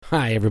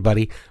Hi,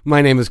 everybody.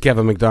 My name is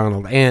Kevin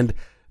McDonald, and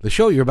the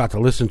show you're about to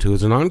listen to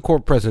is an encore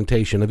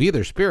presentation of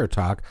either Spirit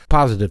Talk,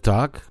 Positive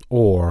Talk,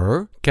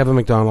 or Kevin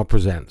McDonald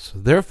Presents.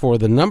 Therefore,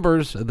 the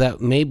numbers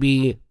that may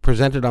be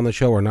presented on the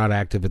show are not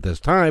active at this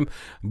time,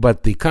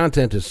 but the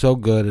content is so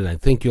good, and I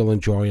think you'll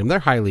enjoy them. They're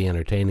highly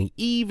entertaining,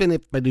 even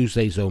if I do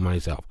say so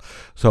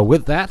myself. So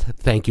with that,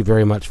 thank you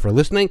very much for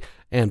listening,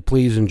 and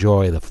please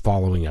enjoy the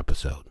following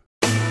episode.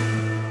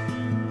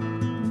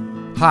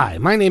 Hi,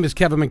 my name is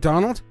Kevin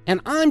McDonald, and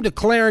I'm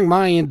declaring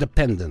my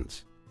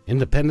independence.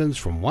 Independence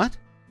from what?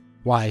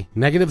 Why,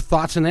 negative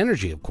thoughts and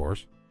energy, of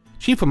course.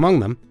 Chief among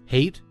them,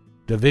 hate,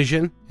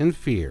 division, and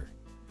fear.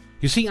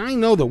 You see, I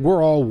know that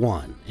we're all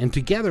one, and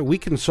together we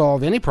can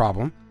solve any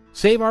problem,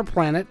 save our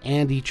planet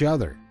and each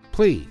other.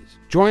 Please,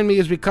 join me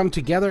as we come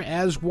together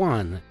as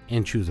one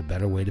and choose a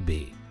better way to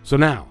be. So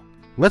now,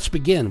 let's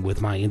begin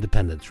with my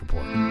independence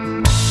report.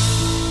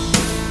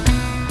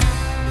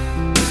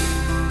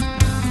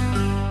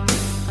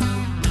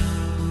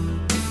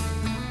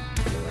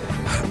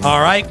 All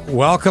right,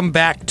 welcome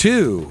back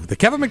to the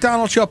Kevin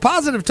McDonald Show,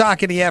 Positive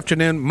Talk in the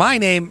afternoon. My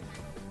name,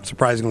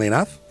 surprisingly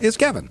enough, is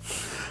Kevin.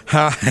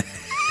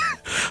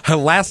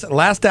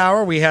 Last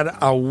hour, we had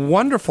a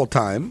wonderful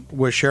time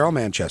with Cheryl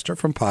Manchester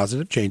from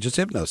Positive Changes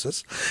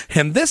Hypnosis.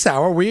 And this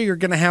hour, we are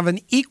going to have an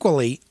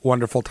equally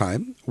wonderful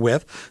time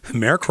with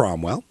Mare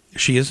Cromwell.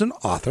 She is an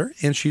author,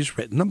 and she's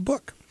written a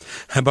book.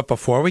 But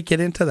before we get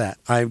into that,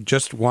 I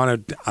just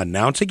want to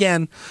announce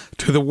again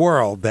to the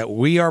world that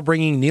we are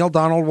bringing Neale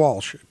Donald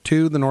Walsch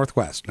to the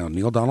Northwest. Now,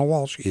 Neale Donald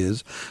Walsch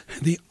is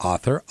the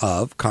author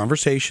of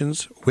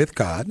Conversations with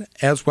God,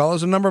 as well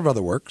as a number of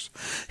other works.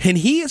 And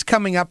he is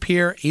coming up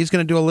here. He's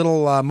going to do a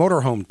little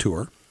motorhome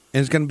tour,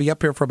 and he's going to be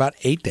up here for about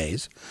 8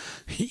 days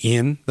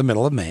in the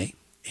middle of May.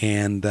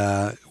 And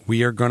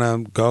we are going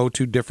to go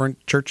to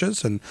different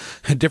churches and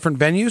different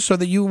venues so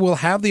that you will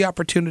have the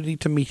opportunity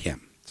to meet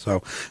him.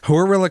 So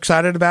we're real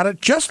excited about it,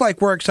 just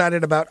like we're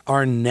excited about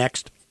our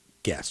next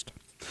guest.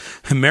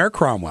 Mare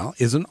Cromwell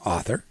is an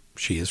author.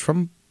 She is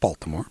from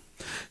Baltimore.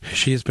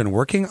 She has been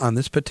working on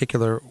this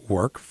particular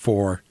work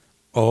for,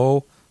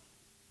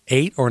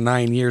 8 or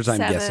 9 years, I'm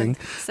guessing.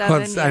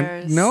 7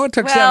 years. No, it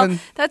took well, 7.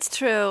 That's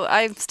true.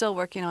 I'm still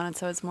working on it,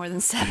 so it's more than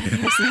 7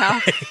 years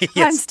now.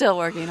 Yes. I'm still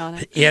working on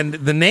it. And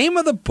the name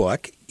of the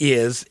book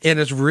is, and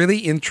it's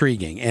really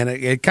intriguing, and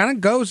it kind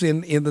of goes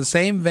in the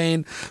same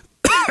vein,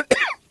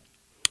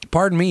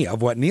 pardon me,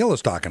 of what Neale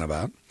is talking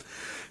about,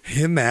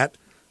 in that,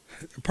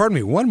 pardon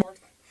me, one more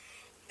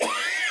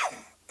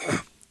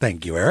time.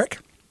 Thank you, Eric.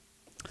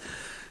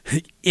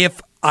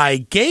 If I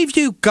gave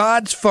you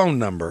God's phone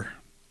number,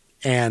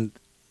 and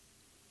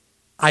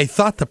I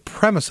thought the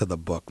premise of the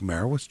book,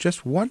 Mare, was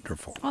just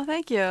wonderful. Well,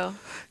 thank you.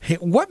 Hey,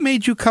 what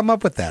made you come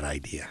up with that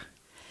idea?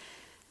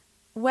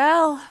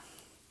 Well,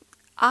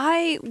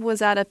 I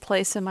was at a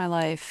place in my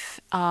life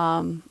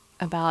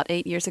about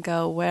 8 years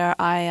ago where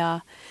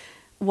I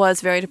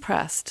was very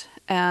depressed,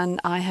 and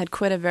I had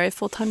quit a very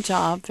full-time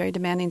job, very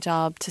demanding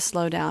job, to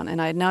slow down,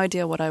 and I had no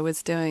idea what I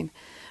was doing.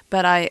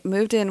 But I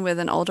moved in with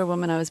an older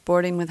woman. I was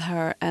boarding with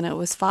her, and it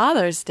was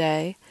Father's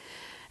Day,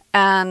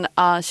 and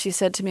she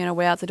said to me on her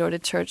way out the door to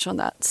church on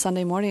that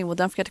Sunday morning, well,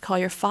 don't forget to call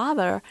your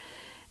father.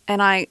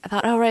 And I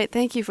thought, oh, right,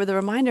 thank you for the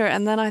reminder.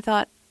 And then I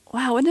thought,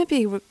 wow, wouldn't it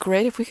be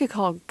great if we could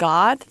call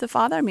God the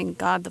Father? I mean,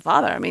 God the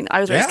Father. I mean,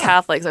 I was raised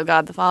Catholic, so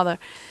God the Father.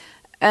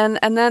 And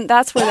then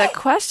that's where that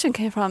question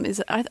came from.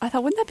 Is I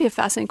thought, wouldn't that be a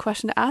fascinating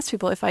question to ask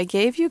people? If I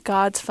gave you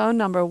God's phone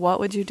number,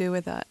 what would you do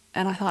with it?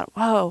 And I thought,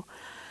 whoa.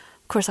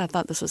 Of course, I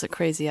thought this was a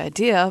crazy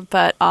idea,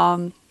 but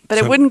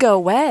it wouldn't go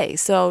away.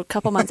 So a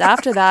couple months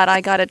after that,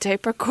 I got a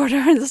tape recorder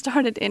and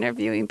started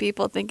interviewing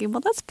people, thinking,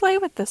 well, let's play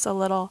with this a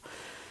little.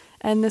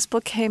 And this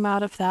book came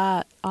out of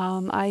that.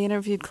 I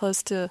interviewed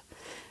close to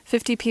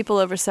 50 people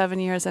over 7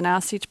 years and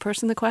asked each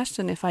person the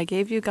question, if I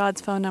gave you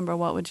God's phone number,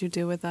 what would you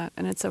do with that?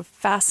 And it's a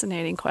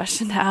fascinating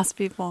question to ask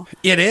people.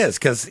 It is,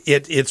 because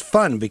it's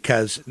fun,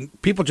 because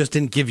people just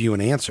didn't give you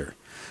an answer.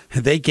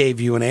 They gave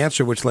you an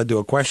answer, which led to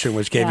a question,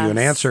 which gave you an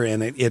answer,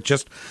 and it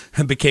just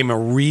became a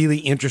really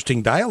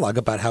interesting dialogue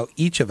about how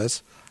each of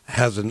us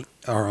has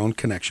our own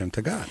connection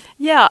to God.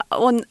 Yeah,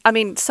 well, I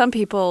mean, some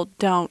people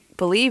don't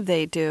believe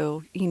they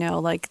do,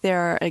 like there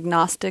are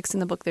agnostics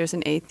in the book, there's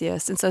an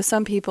atheist, and so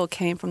some people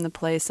came from the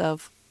place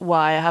of,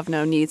 why I have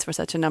no needs for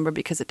such a number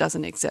because it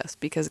doesn't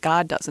exist, because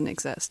God doesn't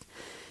exist.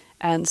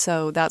 And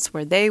so that's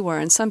where they were,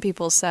 and some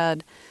people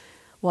said,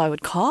 well, I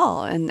would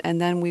call, and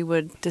then we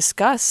would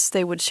discuss.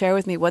 They would share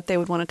with me what they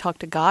would want to talk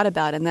to God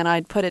about, and then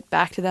I'd put it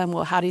back to them,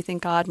 well, how do you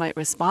think God might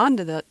respond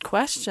to that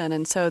question?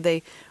 And so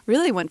they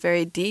really went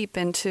very deep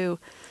into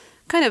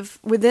kind of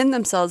within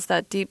themselves,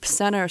 that deep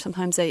center.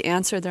 Sometimes they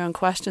answered their own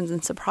questions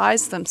and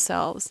surprised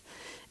themselves.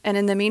 And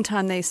in the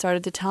meantime, they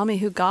started to tell me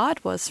who God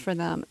was for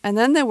them. And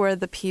then there were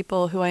the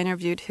people who I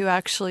interviewed who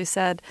actually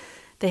said,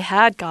 they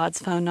had God's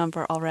phone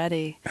number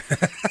already.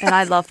 And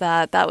I love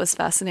that. That was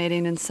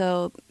fascinating. And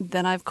so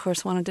then I, of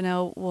course, wanted to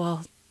know,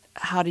 well,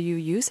 how do you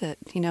use it?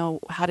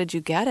 How did you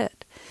get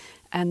it?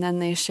 And then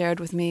they shared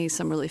with me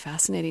some really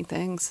fascinating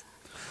things.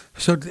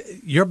 So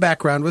your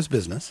background was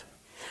business?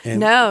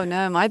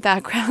 No, my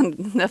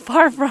background,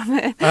 far from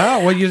it.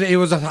 Oh, well, it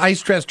was a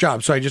high-stress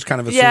job, so I just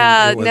kind of assumed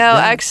Yeah, it was...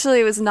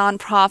 actually it was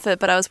nonprofit,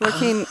 but I was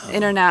working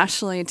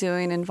internationally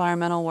doing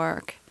environmental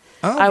work.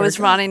 Oh, I was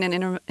very good. running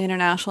an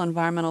international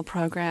environmental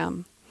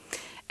program.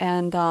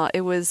 And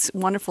it was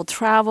wonderful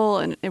travel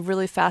and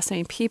really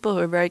fascinating people who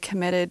are very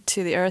committed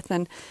to the earth.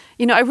 And,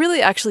 I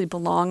really actually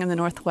belong in the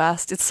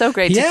Northwest. It's so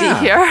great to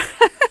be here.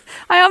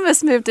 I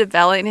almost moved to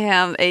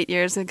Bellingham 8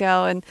 years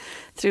ago, and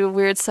through a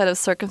weird set of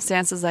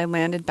circumstances, I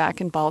landed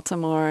back in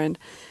Baltimore. And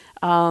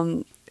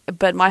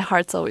but my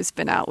heart's always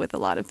been out with a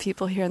lot of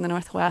people here in the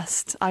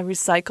Northwest. I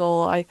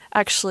recycle.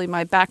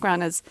 My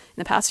background in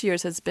the past few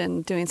years has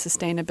been doing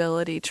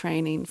sustainability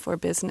training for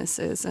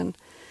businesses and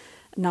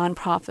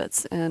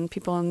nonprofits and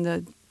people in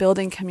the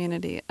building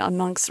community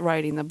amongst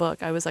writing the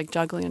book. I was like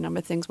juggling a number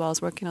of things while I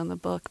was working on the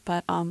book.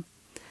 But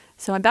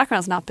so my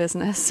background's not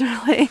business,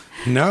 really.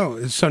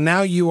 No. So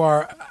now you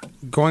are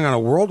going on a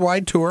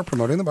worldwide tour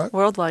promoting the book?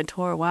 Worldwide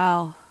tour,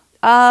 wow.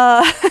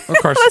 Of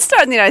course. Let's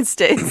start in the United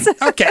States.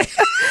 Okay.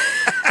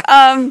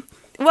 Well,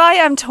 I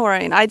am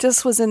touring. I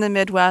just was in the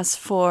Midwest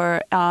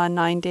for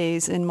 9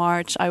 days in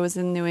March. I was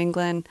in New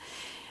England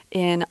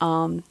in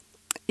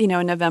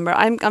in November.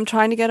 I'm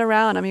trying to get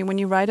around. I mean, when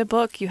you write a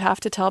book, you have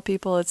to tell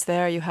people it's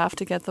there. You have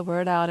to get the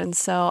word out. And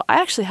so I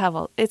actually have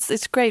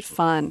it's great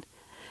fun.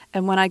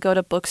 And when I go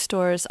to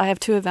bookstores, I have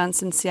 2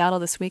 events in Seattle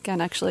this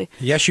weekend, actually.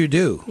 Yes, you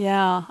do.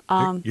 Yeah.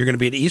 You're going to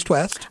be at East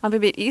West. I'm going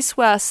to be at East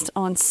West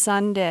on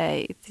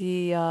Sunday,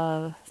 the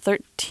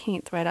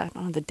 13th, right? I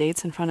don't have the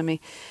dates in front of me.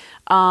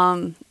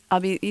 I'll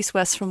be East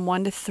West from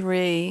 1 to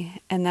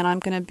 3, and then I'm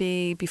going to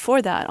be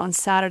before that on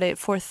Saturday at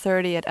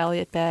 4:30 at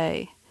Elliott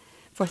Bay.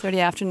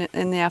 4:30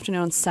 in the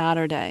afternoon on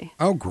Saturday.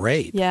 Oh,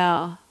 great.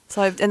 Yeah.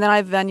 So and then I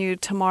have venue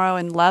tomorrow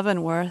in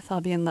Leavenworth.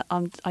 I'll be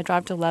I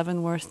drive to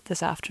Leavenworth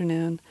this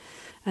afternoon,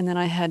 and then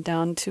I head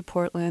down to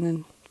Portland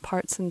and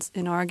parts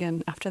in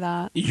Oregon after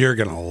that. You're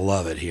going to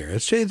love it here.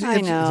 I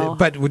know.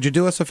 But would you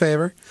do us a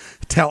favor?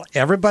 Tell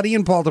everybody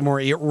in Baltimore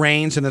it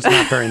rains and it's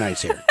not very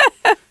nice here.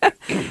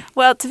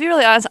 Well, to be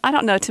really honest, I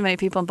don't know too many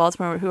people in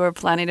Baltimore who are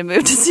planning to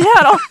move to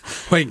Seattle.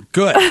 Wait,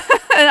 good.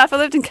 And if I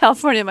lived in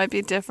California, it might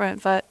be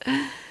different. But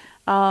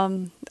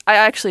I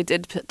actually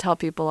did tell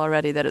people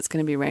already that it's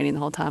going to be raining the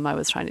whole time. I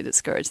was trying to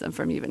discourage them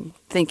from even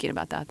thinking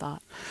about that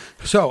thought.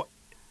 So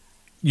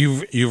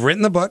you've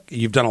written the book.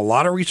 You've done a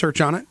lot of research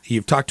on it.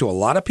 You've talked to a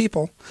lot of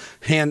people.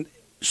 And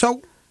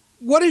so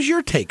what is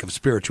your take of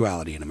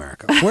spirituality in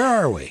America? Where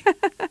are we?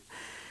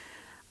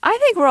 I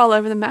think we're all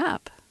over the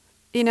map.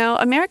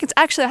 Americans,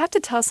 actually, I have to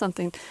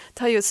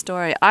tell you a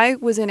story. I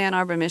was in Ann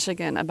Arbor,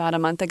 Michigan about a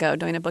month ago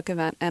doing a book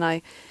event, and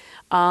I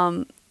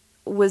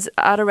was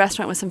at a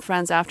restaurant with some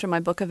friends after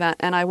my book event,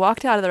 and I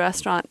walked out of the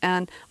restaurant,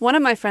 and one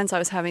of my friends I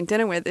was having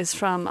dinner with is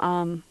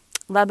from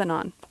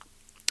Lebanon.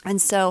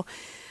 And so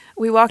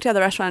we walked out of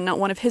the restaurant, and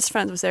one of his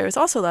friends was there, who was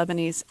also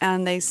Lebanese,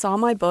 and they saw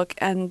my book,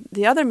 and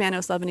the other man who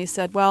was Lebanese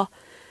said, well,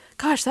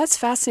 gosh, that's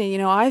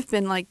fascinating. I've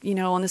been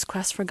on this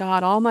quest for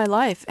God all my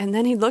life. And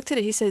then he looked at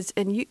it, he says,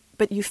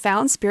 but you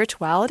found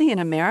spirituality in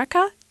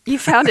America? You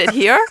found it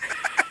here?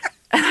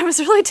 And I was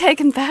really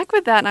taken back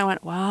with that. And I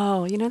went,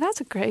 wow, that's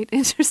a great,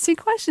 interesting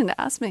question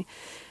to ask me.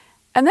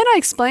 And then I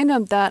explained to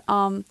him that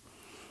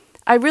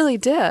I really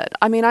did.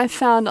 I mean, I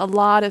found a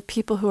lot of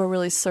people who are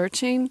really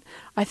searching.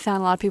 I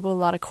found a lot of people with a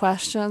lot of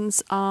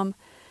questions. The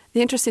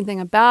interesting thing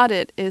about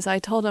it is I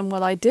told him,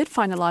 well, I did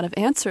find a lot of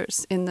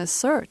answers in this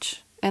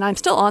search. And I'm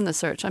still on the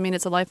search. I mean,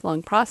 it's a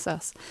lifelong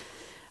process.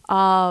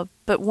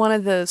 But one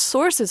of the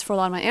sources for a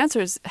lot of my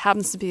answers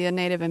happens to be a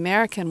Native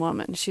American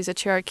woman. She's a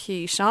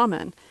Cherokee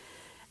shaman.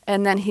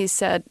 And then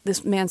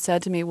this man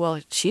said to me,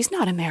 well, she's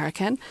not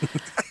American.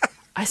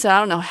 I said, I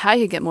don't know how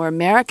you get more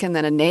American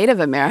than a Native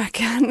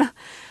American.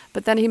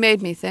 But then he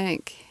made me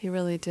think. He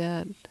really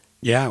did.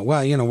 Yeah,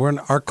 well,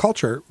 our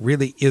culture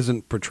really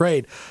isn't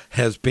portrayed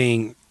as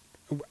being...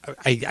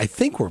 I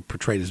think we're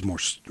portrayed as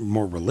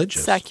more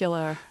religious,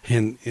 secular,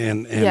 and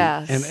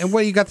yes. and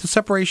well, you got the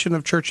separation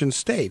of church and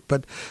state,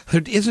 but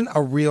there isn't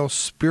a real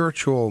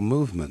spiritual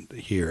movement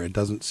here. It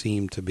doesn't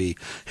seem to be,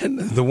 and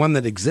the one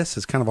that exists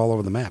is kind of all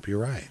over the map. You're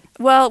right.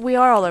 Well, we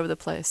are all over the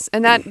place,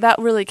 and that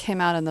really came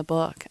out in the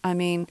book. I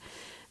mean,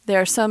 there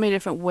are so many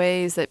different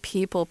ways that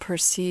people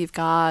perceive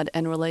God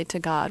and relate to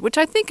God, which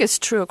I think is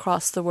true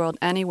across the world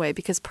anyway.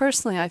 Because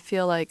personally, I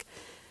feel like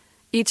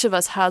each of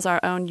us has our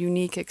own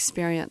unique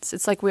experience.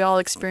 It's like we all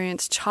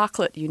experience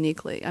chocolate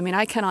uniquely. I mean,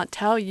 I cannot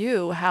tell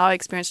you how I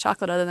experience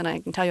chocolate other than I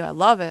can tell you I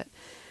love it.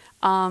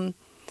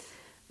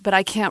 But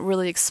I can't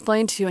really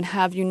explain to you and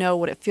have you know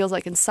what it feels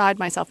like inside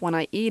myself when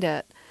I eat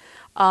it.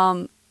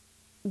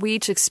 We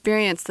each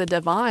experience the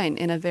divine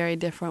in a very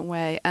different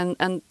way.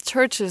 And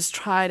churches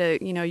try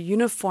to,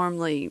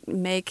 uniformly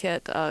make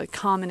it a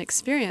common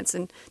experience.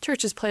 And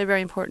churches play a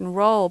very important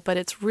role, but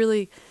it's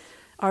really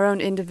our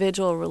own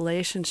individual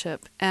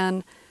relationship.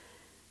 And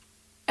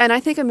I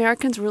think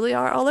Americans really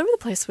are all over the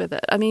place with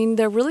it. I mean,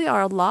 there really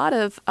are a lot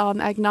of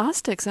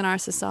agnostics in our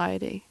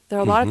society. There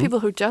are a lot of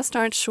people who just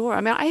aren't sure. I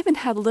mean, I even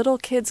had little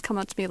kids come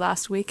up to me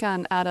last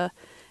weekend at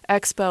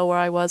expo where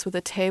I was with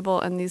a table,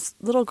 and these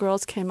little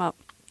girls came up,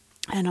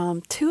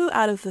 and 2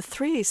 out of the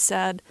 3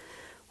 said,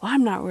 well,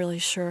 I'm not really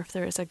sure if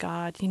there is a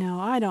God.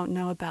 I don't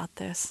know about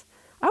this.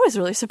 I was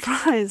really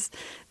surprised.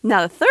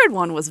 Now, the 3rd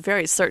one was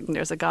very certain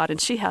there's a God, and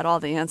she had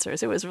all the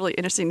answers. It was really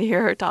interesting to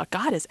hear her talk.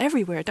 God is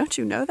everywhere. Don't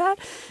you know that?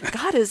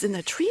 God is in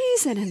the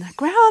trees and in the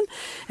ground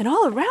and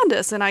all around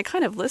us. And I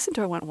kind of listened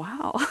to her and went,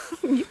 wow,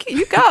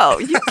 you go.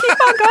 You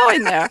keep on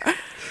going there.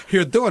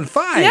 You're doing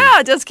fine.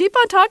 Yeah, just keep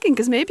on talking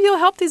because maybe you'll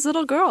help these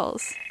little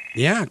girls.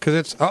 Yeah, because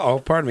it's,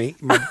 pardon me.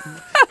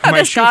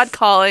 There's God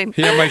calling.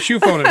 Yeah, my shoe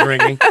phone is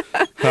ringing.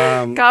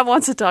 God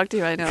wants to talk to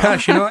you, I know.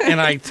 Gosh,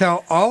 and I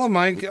tell all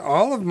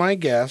of my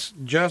guests,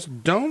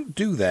 just don't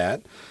do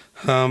that,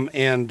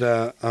 and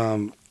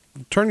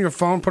turn your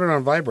phone, put it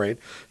on vibrate,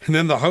 and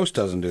then the host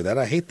doesn't do that.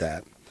 I hate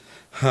that.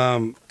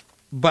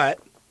 But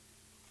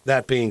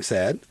that being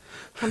said,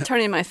 I'm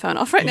turning my phone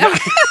off right now.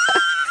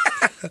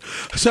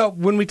 So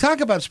when we talk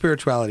about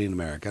spirituality in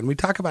America, and we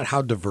talk about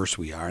how diverse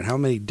we are and how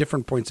many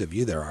different points of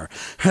view there are,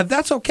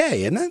 that's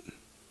okay, isn't it?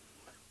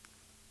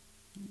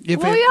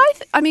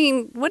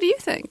 What do you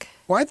think?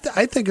 Well,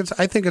 I think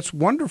it's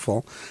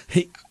wonderful.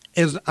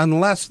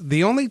 Unless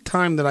the only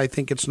time that I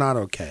think it's not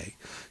okay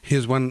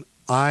is when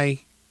I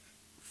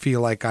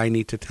feel like I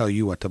need to tell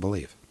you what to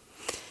believe.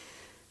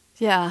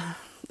 Yeah.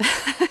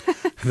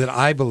 That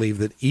I believe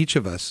that each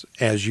of us,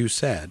 as you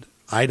said,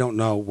 I don't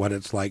know what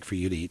it's like for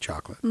you to eat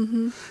chocolate,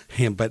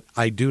 but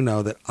I do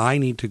know that I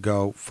need to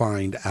go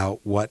find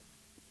out what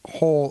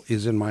hole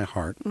is in my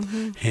heart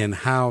and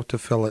how to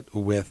fill it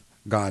with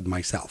God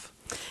myself.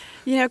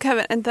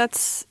 Kevin, and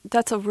that's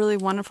a really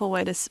wonderful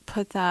way to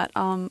put that.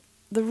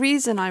 The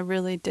reason I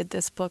really did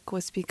this book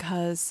was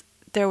because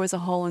there was a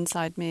hole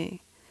inside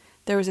me.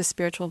 There was a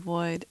spiritual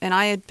void, and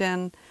I had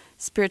been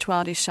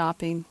spirituality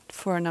shopping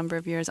for a number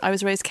of years. I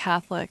was raised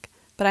Catholic,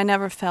 but I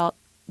never felt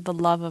the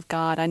love of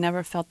God. I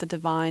never felt the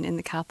divine in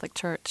the Catholic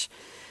Church.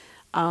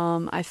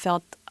 I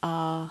felt,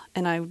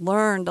 and I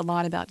learned a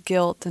lot about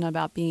guilt and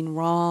about being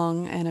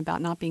wrong and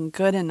about not being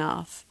good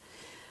enough.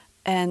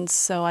 And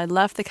so I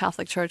left the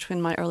Catholic Church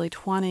in my early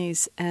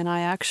 20s, and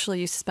I actually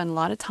used to spend a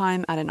lot of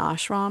time at an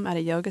ashram, at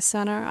a yoga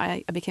center.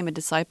 I became a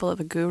disciple of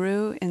a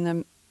guru in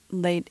the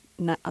late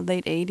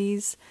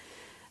 80s.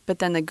 But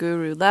then the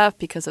guru left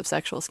because of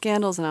sexual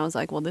scandals, and I was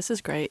like, well, this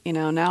is great.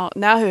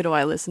 Now who do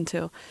I listen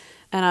to?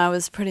 And I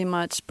was pretty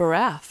much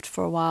bereft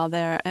for a while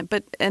there.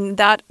 And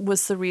that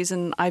was the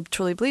reason I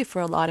truly believe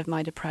for a lot of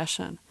my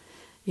depression.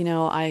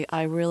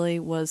 I really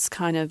was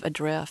kind of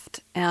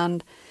adrift.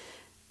 And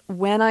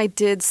when I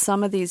did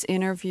some of these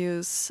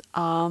interviews,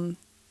 the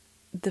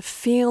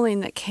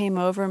feeling that came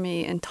over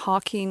me in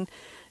talking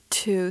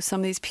to some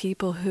of these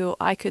people who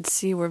I could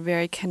see were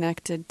very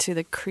connected to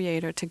the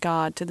Creator, to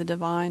God, to the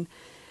divine,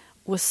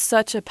 was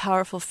such a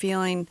powerful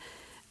feeling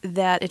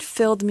that it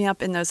filled me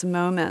up in those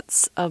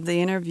moments of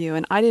the interview.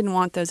 And I didn't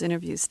want those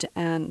interviews to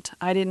end.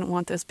 I didn't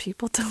want those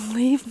people to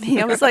leave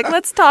me. I was like,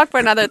 let's talk for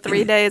another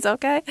 3 days,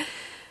 okay?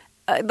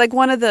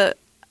 One of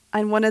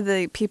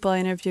the people I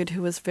interviewed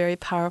who was very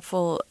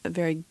powerful,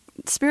 very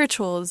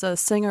spiritual, is a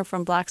singer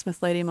from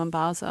Blacksmith Lady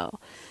Mambazo,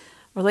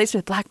 or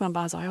Ladysmith Black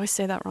Mambazo. I always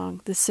say that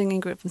wrong. This singing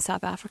group from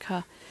South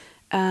Africa.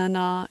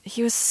 And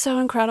he was so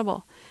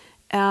incredible.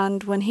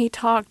 And when he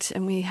talked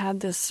and we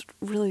had this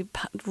really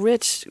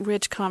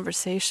rich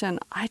conversation,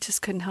 I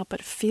just couldn't help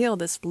but feel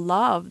this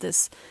love,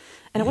 and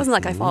it wasn't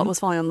like I was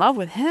falling in love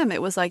with him.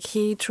 It was like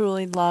he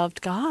truly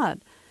loved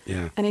God.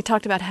 Yeah. And he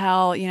talked about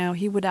how,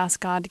 he would ask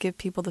God to give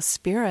people the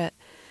Spirit,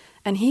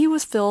 and he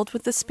was filled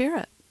with the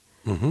Spirit.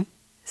 Mm-hmm.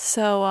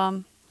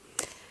 So,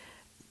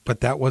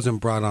 but that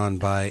wasn't brought on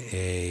by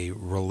a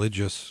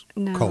religious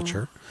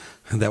culture.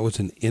 That was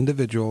an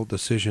individual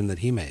decision that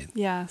he made.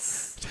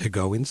 Yes. To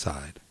go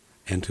inside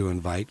and to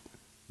invite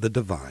the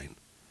divine,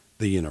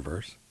 the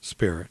universe,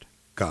 spirit,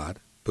 God,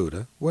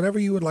 Buddha, whatever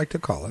you would like to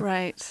call it,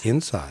 right,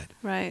 inside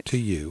right, to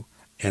you,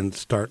 and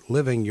start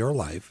living your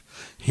life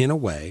in a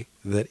way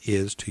that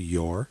is to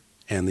your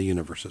and the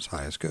universe's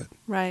highest good.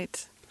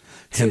 Right.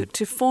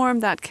 To form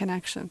that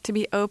connection, to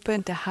be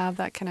open to have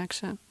that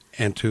connection.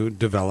 And to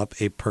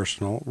develop a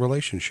personal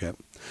relationship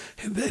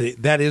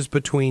that is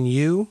between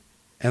you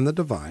and the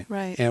divine,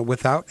 right, and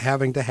without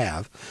having to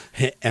have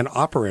an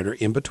operator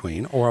in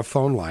between, or a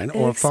phone line,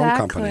 or a phone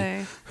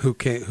company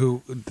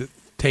who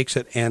takes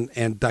it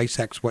and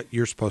dissects what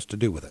you're supposed to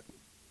do with it.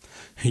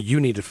 You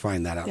need to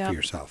find that out for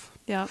yourself.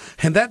 Yeah,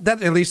 and that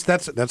at least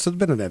that's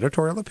been an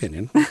editorial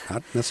opinion,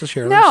 not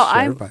necessarily. No,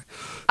 shared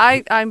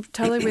I'm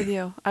totally with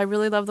you. I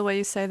really love the way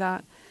you say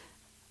that.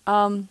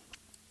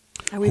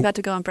 Are we about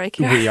to go on break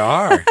here? We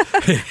are.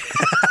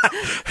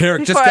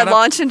 Before I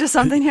launch into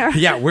something here.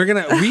 Yeah,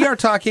 we are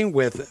talking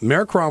with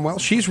Mary Cromwell.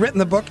 She's written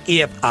the book,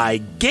 If I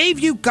Gave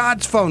You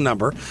God's Phone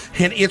Number,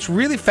 and it's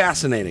really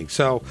fascinating.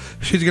 So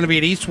she's going to be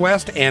at East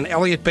West and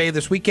Elliott Bay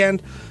this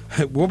weekend.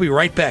 We'll be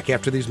right back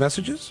after these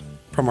messages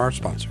from our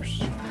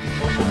sponsors.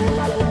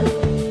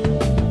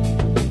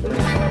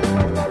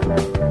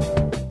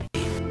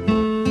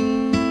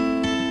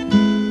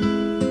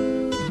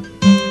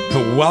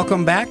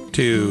 Welcome back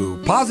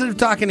to Positive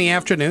Talk in the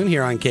Afternoon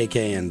here on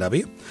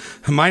KKNW.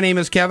 My name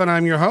is Kevin.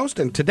 I'm your host,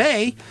 and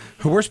today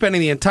we're spending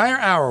the entire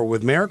hour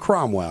with Mara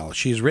Cromwell.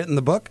 She's written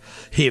the book,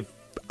 If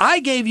I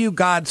Gave You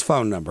God's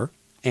Phone Number,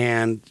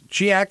 and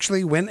she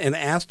actually went and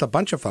asked a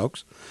bunch of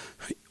folks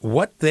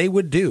what they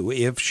would do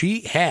if she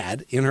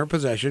had in her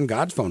possession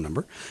God's phone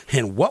number,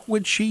 and what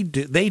would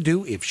they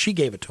do if she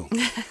gave it to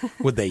them?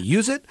 Would they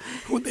use it?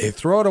 Would they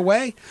throw it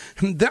away?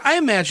 I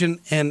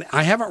imagine, and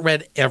I haven't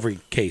read every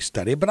case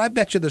study, but I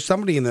bet you there's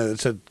somebody in there that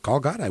said,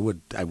 "Call God."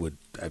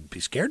 I'd be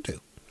scared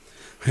to.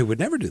 I would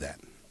never do that.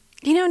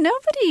 You know,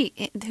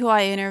 nobody who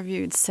I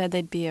interviewed said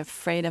they'd be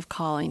afraid of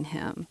calling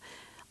him.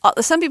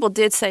 Some people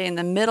did say in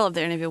the middle of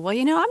their interview, well,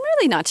 I'm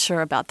really not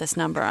sure about this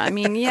number. I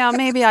mean,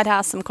 maybe I'd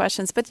ask some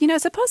questions. But,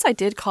 suppose I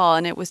did call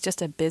and it was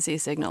just a busy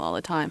signal all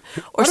the time.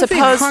 Or what if he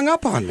hung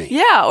up on me?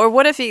 Yeah, or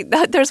what if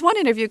there's one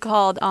interview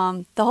called,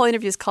 the whole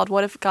interview is called,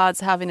 What If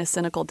God's Having a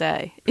Cynical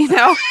Day?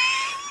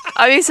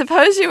 I mean,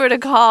 suppose you were to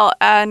call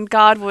and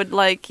God would,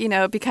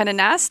 be kind of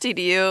nasty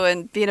to you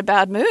and be in a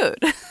bad mood.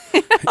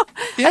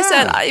 Yeah. I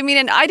said,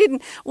 and I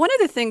didn't, one of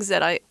the things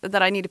that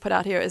I need to put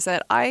out here is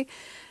that I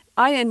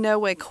in no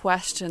way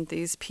questioned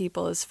these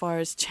people as far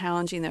as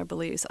challenging their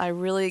beliefs. I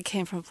really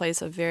came from a place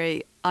of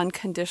very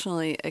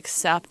unconditionally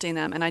accepting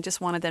them, and I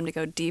just wanted them to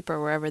go deeper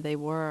wherever they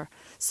were.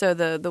 So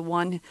the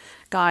one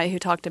guy who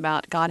talked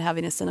about God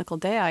having a cynical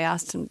day, I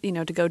asked him,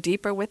 to go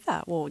deeper with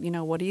that. Well,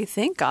 what do you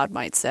think God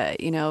might say?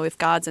 If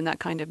God's in that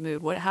kind of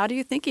mood, how do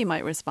you think he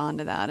might respond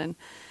to that? And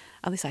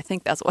at least I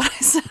think that's what I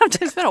said.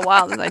 It's been a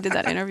while since I did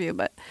that interview,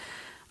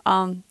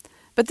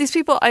 but these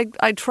people,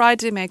 I tried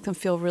to make them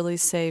feel really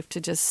safe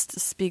to just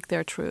speak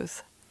their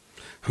truth.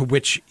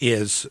 Which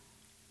is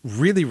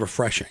really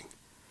refreshing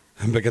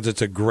because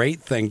it's a great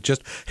thing.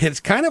 It's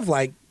kind of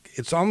like,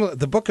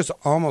 the book is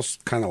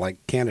almost kind of like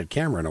Candid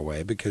Camera in a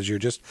way, because you're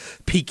just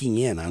peeking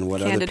in on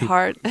what Candid other people...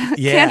 heart.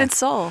 Yeah. Candid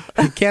soul.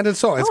 Candid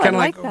soul. It's kind of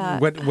like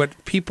that.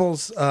 what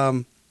people's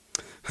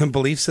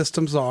belief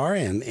systems are,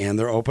 and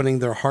they're opening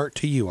their heart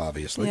to you,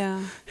 obviously.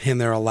 Yeah.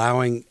 And they're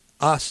allowing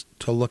us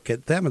to look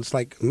at them. It's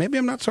like, maybe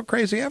I'm not so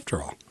crazy after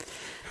all,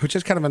 which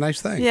is kind of a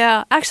nice thing.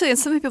 Yeah. Actually, and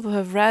some people who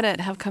have read it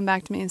have come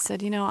back to me and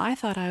said, I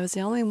thought I was the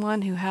only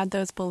one who had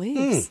those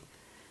beliefs.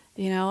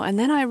 And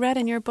then I read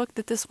in your book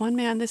that this one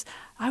man,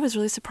 I was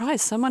really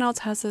surprised. Someone else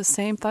has the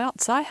same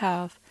thoughts I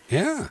have.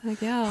 Yeah.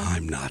 Yeah.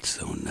 I'm not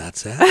so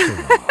nuts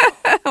after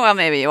all. Well,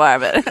 maybe you are,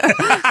 but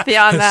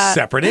beyond that.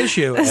 Separate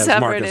issue, as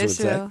separate Marcus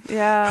issue. would say.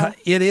 Yeah.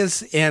 It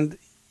is. And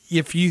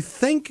if you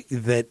think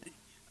that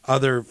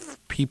other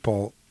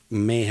people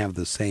may have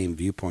the same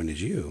viewpoint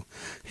as you,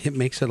 it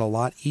makes it a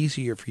lot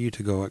easier for you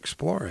to go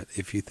explore it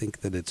if you think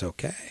that it's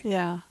okay.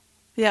 Yeah.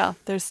 Yeah,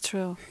 there's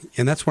true.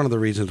 And that's one of the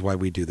reasons why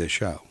we do this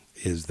show,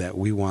 is that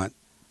we want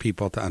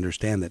people to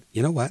understand that,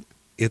 you know what,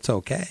 it's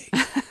okay.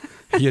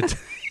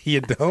 You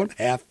don't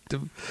have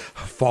to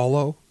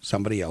follow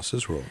somebody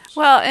else's rules.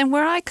 Well, and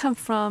where I come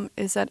from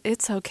is that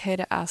it's okay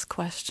to ask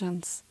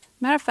questions.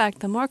 Matter of fact,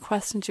 the more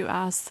questions you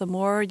ask, the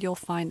more you'll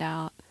find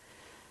out.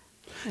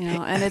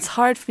 And it's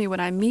hard for me when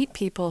I meet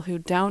people who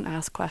don't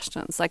ask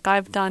questions. Like,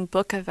 I've done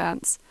book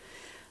events,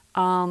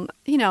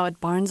 at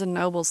Barnes &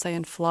 Noble, say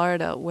in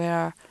Florida,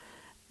 where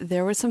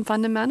there were some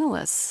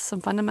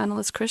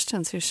fundamentalist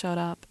Christians who showed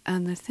up.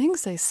 And the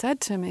things they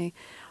said to me,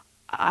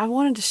 I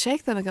wanted to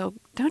shake them and go,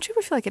 don't you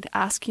ever feel like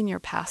asking your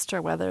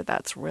pastor whether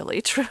that's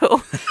really true?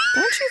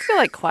 Don't you feel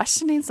like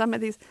questioning some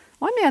of these?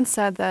 One man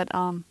said that,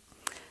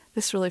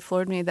 this really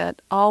floored me,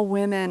 that all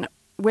women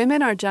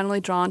are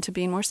generally drawn to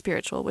being more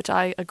spiritual, which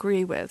I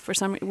agree with. For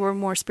some, we're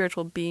more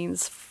spiritual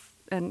beings,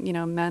 and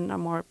men are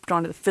more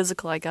drawn to the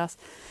physical, I guess.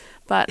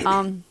 But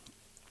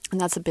and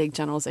that's a big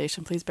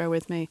generalization. Please bear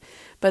with me.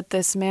 But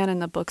this man in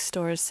the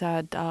bookstore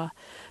said,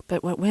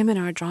 but what women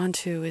are drawn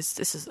to is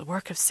this is the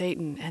work of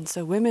Satan, and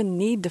so women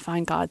need to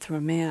find God through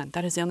a man.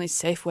 That is the only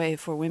safe way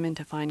for women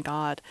to find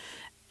God.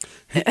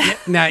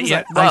 Now,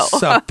 I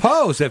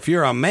suppose if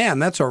you're a man,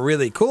 that's a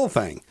really cool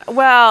thing.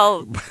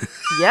 Well,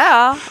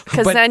 yeah,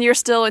 because then you're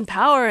still in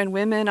power and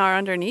women are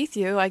underneath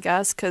you, I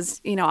guess, because,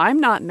 I'm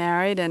not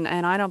married and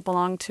I don't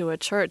belong to a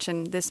church.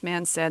 And this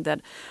man said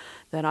that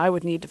I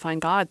would need to find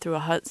God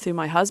through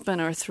my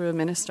husband or through a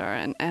minister.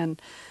 And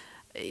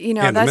and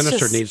that's the minister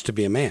just, needs to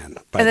be a man.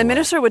 And the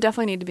minister would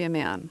definitely need to be a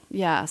man.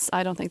 Yes.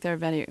 I don't think there are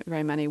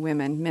very many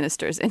women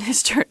ministers in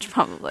his church,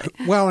 probably.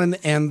 Well,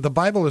 and the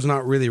Bible is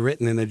not really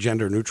written in a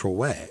gender-neutral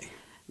way.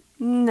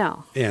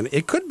 No. And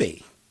it could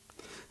be.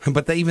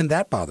 But even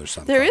that bothers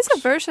some There folks. is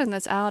a version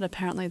that's out,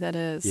 apparently, that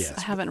is. Yes.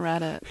 I haven't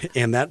read it.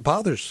 And that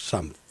bothers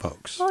some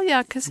folks. Well,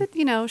 yeah, because it,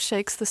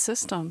 shakes the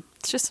system.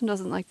 The system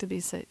doesn't like to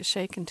be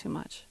shaken too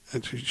much.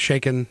 It's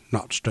shaken,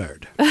 not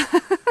stirred.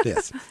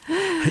 Yes.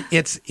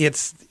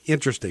 It's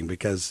interesting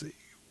because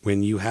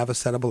when you have a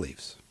set of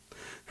beliefs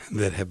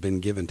that have been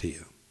given to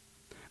you,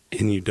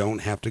 and you don't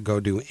have to go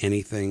do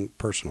anything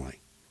personally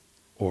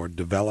or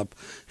develop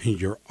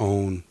your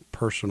own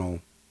personal,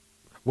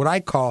 what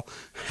I call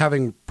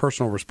having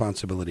personal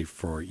responsibility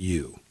for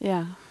you.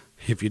 Yeah.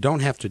 If you don't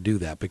have to do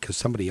that because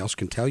somebody else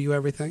can tell you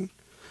everything,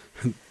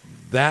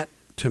 that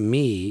to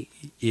me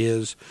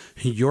is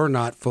you're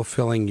not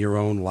fulfilling your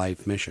own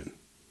life mission,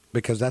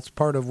 because that's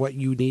part of what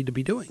you need to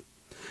be doing,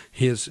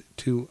 is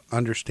to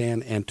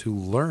understand and to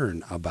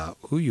learn about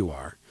who you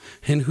are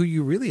and who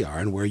you really are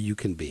and where you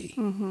can be.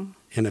 Mm-hmm.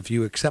 And if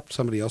you accept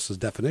somebody else's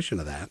definition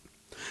of that,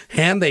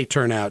 and they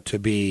turn out to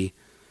be,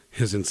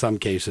 is in some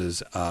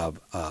cases,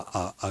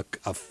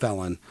 a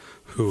felon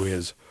who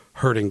is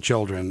hurting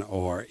children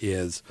or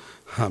is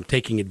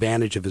taking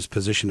advantage of his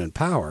position and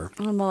power.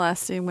 Or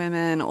molesting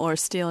women or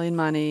stealing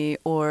money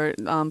or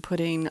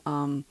putting,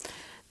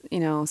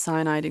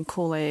 cyanide in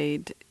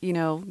Kool-Aid.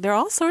 There are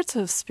all sorts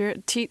of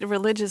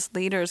religious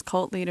leaders,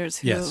 cult leaders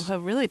who Yes.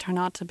 have really turned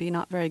out to be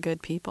not very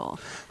good people.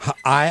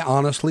 I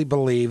honestly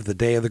believe the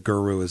day of the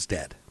guru is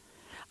dead.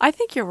 I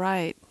think you're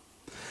right.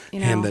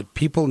 And that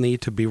people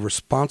need to be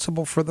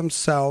responsible for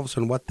themselves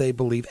and what they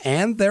believe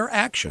and their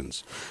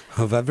actions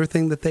of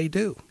everything that they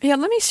do. Yeah,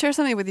 let me share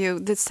something with you.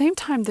 The same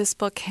time this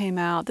book came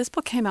out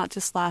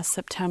just last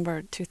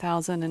September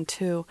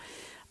 2002.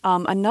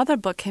 Another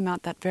book came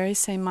out that very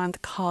same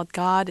month called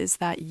God Is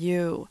That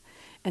You?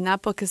 And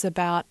that book is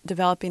about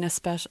developing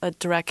a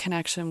direct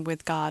connection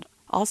with God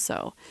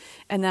also.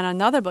 And then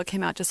another book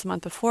came out just a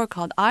month before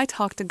called I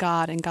Talk to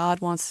God and God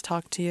Wants to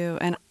Talk to You.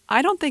 And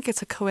I don't think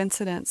it's a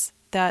coincidence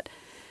that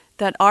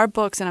our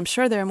books, and I'm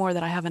sure there are more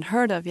that I haven't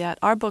heard of yet,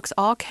 our books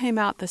all came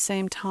out at the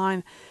same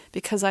time,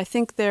 because I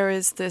think there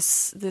is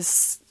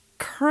this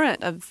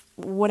current of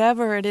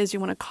whatever it is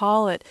you want to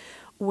call it,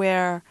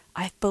 where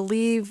I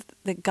believe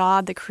that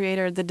God, the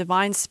Creator, the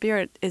Divine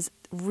Spirit, is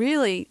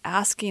really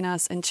asking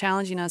us and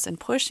challenging us and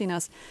pushing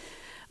us.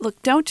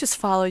 Look, don't just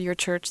follow your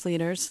church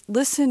leaders.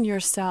 Listen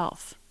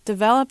yourself.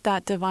 Develop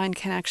that divine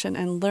connection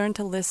and learn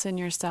to listen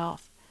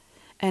yourself.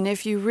 And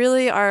if you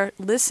really are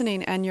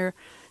listening and you're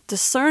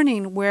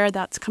discerning where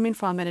that's coming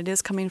from, and it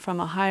is coming from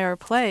a higher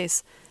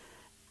place,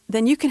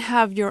 then you can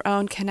have your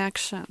own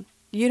connection.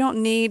 You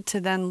don't need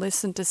to then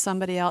listen to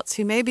somebody else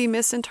who may be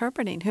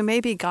misinterpreting, who may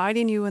be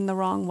guiding you in the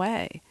wrong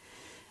way.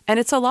 And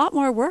it's a lot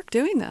more work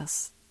doing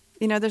this.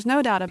 There's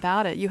no doubt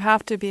about it. You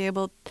have to be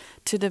able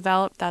to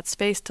develop that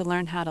space to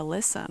learn how to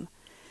listen.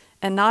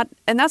 And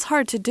that's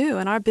hard to do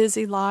in our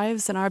busy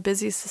lives and our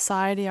busy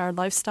society, our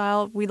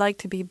lifestyle. We like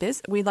to be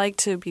busy. We like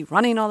to be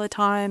running all the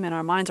time, and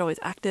our minds are always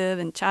active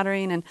and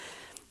chattering.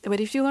 But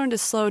if you learn to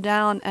slow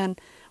down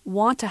and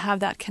want to have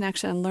that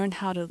connection and learn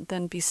how to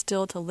then be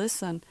still to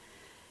listen,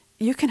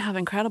 you can have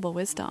incredible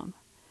wisdom.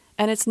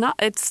 And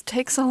it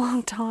takes a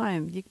long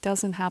time. It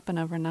doesn't happen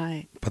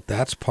overnight. But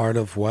that's part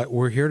of what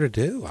we're here to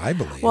do, I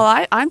believe. Well,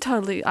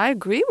 I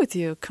agree with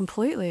you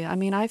completely. I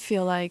mean, I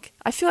feel like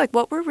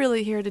what we're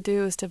really here to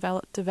do is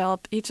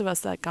develop each of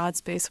us that God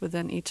space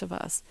within each of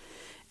us,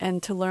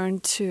 and to learn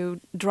to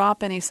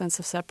drop any sense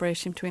of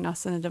separation between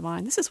us and the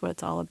divine. This is what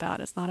it's all about.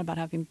 It's not about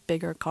having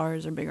bigger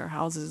cars or bigger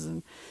houses,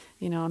 and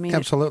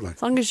Absolutely.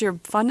 As long as your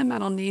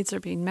fundamental needs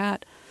are being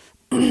met.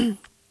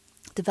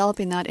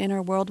 Developing that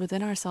inner world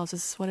within ourselves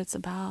is what it's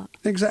about.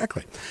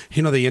 Exactly.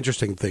 The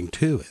interesting thing,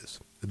 too, is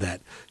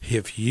that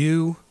if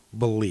you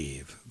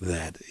believe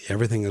that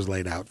everything is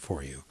laid out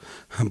for you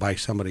by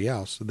somebody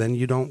else, then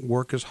you don't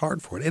work as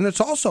hard for it. And it's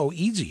also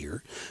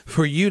easier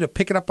for you to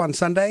pick it up on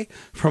Sunday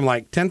from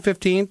like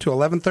 10:15 to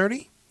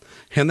 11:30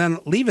 and then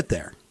leave it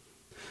there.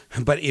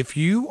 But if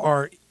you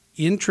are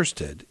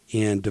interested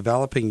in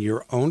developing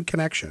your own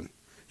connection,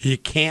 you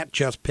can't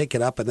just pick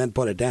it up and then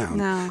put it down.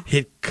 No.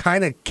 It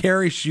kind of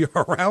carries you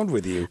around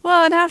with you.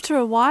 Well, and after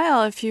a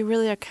while, if you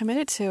really are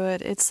committed to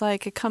it, it's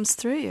like it comes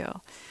through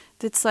you.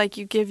 It's like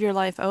you give your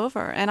life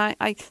over. And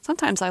I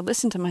sometimes I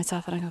listen to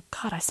myself and I go,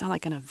 God, I sound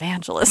like an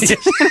evangelist.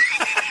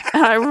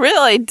 And I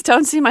really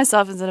don't see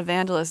myself as an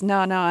evangelist.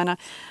 No. And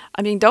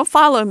I mean, don't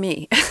follow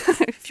me.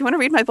 If you want to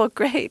read my book,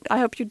 great. I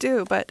hope you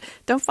do. But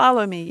don't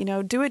follow me.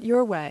 Do it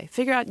your way.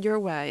 Figure out your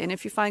way. And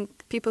if you find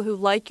people who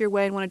like your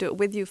way and want to do it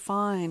with you,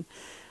 fine.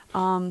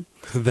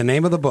 The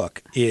name of the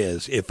book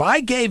is If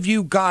I Gave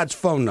You God's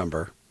Phone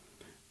Number,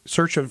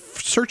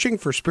 Searching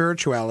for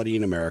Spirituality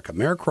in America.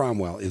 Mary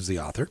Cromwell is the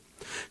author.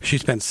 She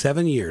spent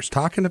 7 years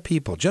talking to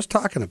people,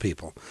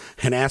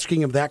 and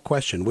asking them that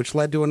question, which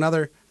led to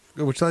another,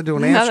 which led to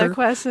an answer, Another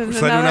question,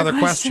 which led to another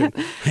question.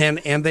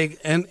 and they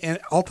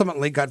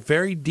ultimately got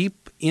very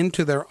deep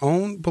into their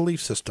own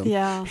belief system.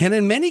 Yeah. And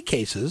in many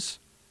cases,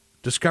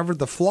 discovered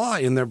the flaw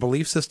in their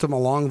belief system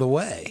along the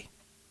way.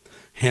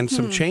 And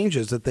some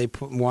changes that they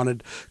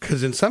wanted,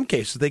 because in some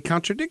cases they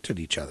contradicted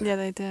each other. Yeah,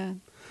 they did.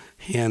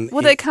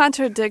 Well, they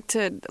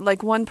contradicted,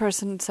 like one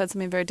person said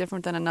something very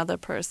different than another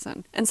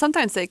person. And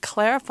sometimes they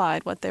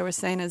clarified what they were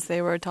saying as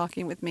they were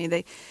talking with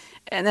me.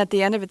 And at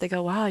the end of it, they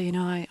go, wow,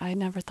 I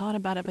never thought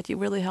about it, but you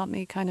really helped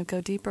me kind of go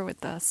deeper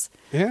with this.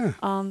 Yeah.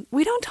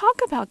 We don't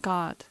talk about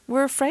God.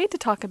 We're afraid to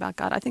talk about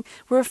God. I think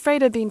we're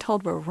afraid of being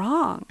told we're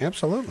wrong.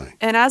 Absolutely.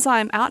 And as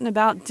I'm out and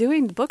about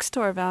doing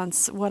bookstore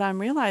events, what I'm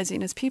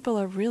realizing is people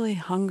are really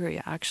hungry,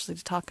 actually,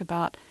 to talk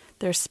about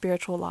their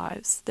spiritual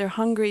lives. They're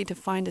hungry to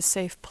find a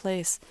safe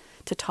place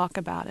to talk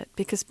about it,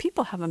 because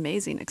people have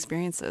amazing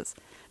experiences,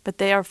 but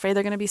they are afraid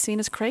they're going to be seen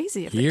as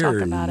crazy if they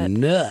talk about it. You're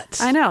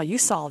nuts. I know. You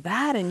saw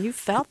that and you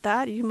felt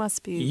that. You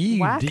must be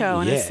You wacko. did,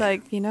 And it's yeah.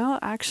 like,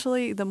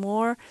 actually, the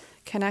more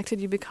connected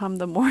you become,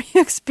 the more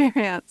you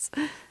experience.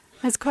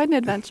 It's quite an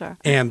adventure.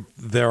 And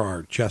there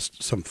are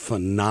just some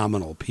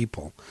phenomenal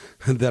people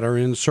that are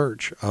in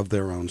search of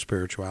their own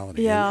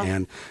spirituality. Yeah.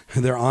 And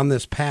they're on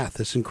this path,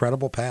 this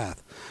incredible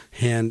path.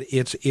 And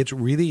it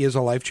really is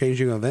a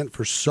life-changing event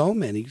for so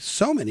many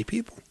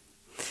people.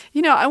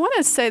 I want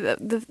to say that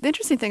the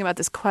interesting thing about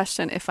this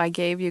question, if I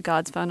gave you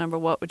God's phone number,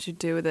 what would you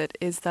do with it,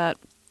 is that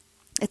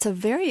it's a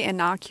very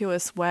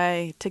innocuous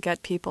way to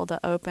get people to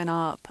open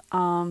up.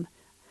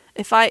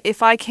 If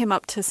I came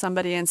up to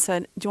somebody and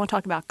said, "Do you want to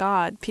talk about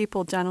God?"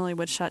 people generally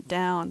would shut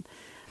down.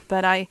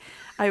 But I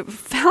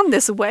found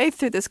this way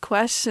through this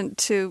question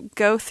to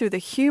go through the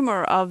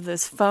humor of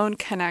this phone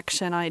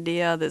connection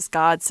idea, this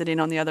God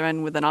sitting on the other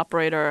end with an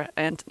operator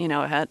and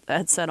a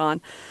headset on.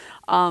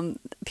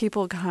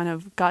 People kind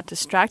of got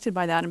distracted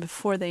by that, and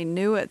before they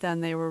knew it,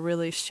 then they were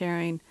really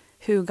sharing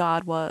who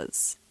God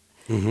was.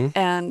 Mm-hmm.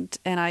 And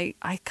I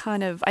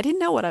didn't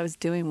know what I was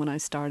doing when I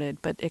started,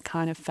 but it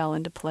kind of fell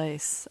into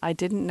place. I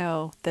didn't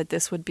know that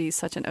this would be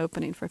such an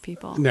opening for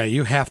people. Now,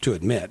 you have to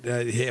admit,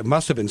 it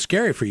must have been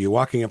scary for you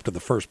walking up to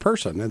the first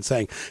person and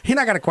saying, "Hey,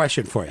 I got a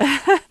question for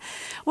you."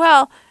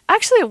 Well,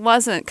 actually it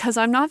wasn't, because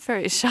I'm not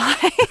very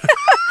shy.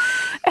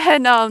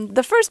 And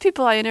the first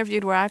people I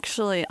interviewed were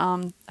actually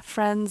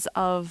friends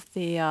of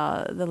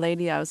the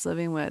lady I was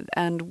living with,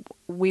 and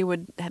we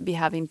would be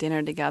having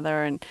dinner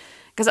together. And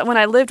because when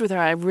I lived with her,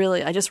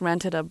 I just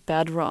rented a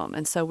bedroom,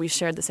 and so we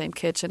shared the same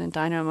kitchen and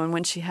dining room. And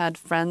when she had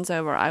friends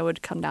over, I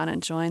would come down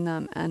and join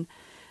them, and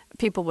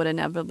people would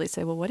inevitably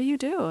say, "Well, what do you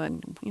do?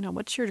 And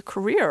what's your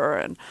career?"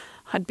 And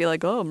I'd be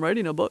like, "Oh, I'm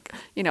writing a book."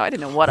 I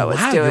didn't know what I was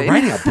doing. You're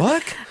writing a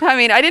book? I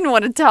mean, I didn't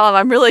want to tell them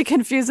I'm really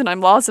confused and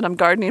I'm lost and I'm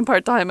gardening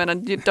part-time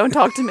and you don't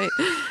talk to me.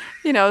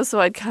 So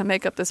I'd kind of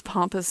make up this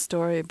pompous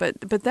story. But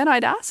then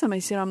I'd ask them, I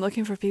said, "I'm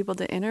looking for people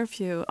to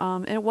interview."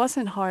 It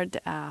wasn't hard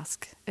to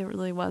ask. It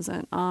really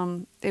wasn't.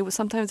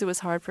 Sometimes it was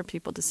hard for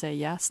people to say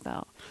yes,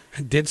 though.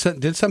 Did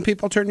some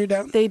people turn you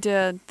down? They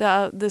did.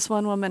 This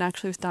one woman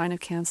actually was dying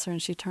of cancer,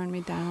 and she turned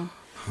me down.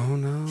 Oh,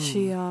 no.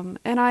 She and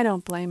I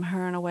don't blame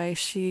her in a way.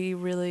 She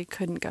really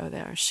couldn't go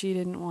there. She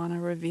didn't want to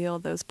reveal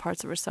those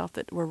parts of herself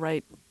that were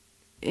right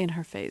in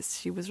her face.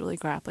 She was really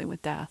grappling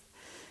with death.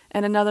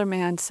 And another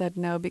man said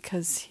no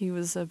because he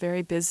was a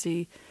very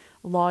busy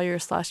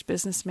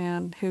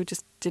lawyer/businessman who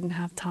just didn't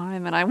have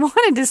time. And I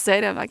wanted to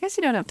say to him, "I guess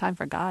you don't have time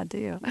for God, do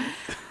you?"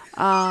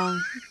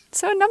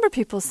 So a number of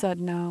people said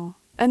no.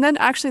 And then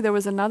actually there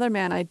was another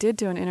man I did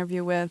do an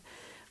interview with.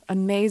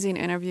 Amazing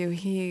interview.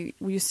 He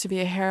used to be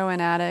a heroin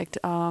addict,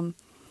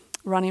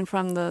 running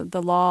from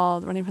the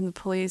law, running from the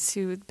police,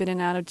 who'd been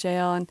in and out of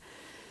jail. And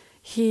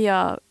he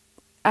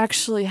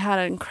actually had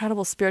an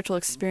incredible spiritual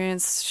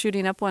experience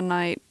shooting up one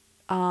night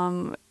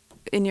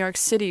in New York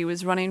City. He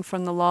was running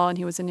from the law, and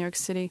he was in New York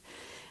City.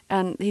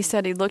 And he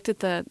said he looked at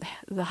the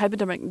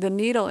hypodermic, the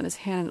needle in his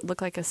hand, it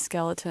looked like a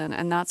skeleton,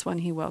 and that's when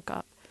he woke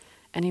up.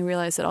 And he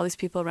realized that all these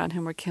people around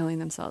him were killing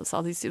themselves.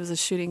 It was a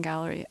shooting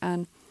gallery.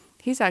 And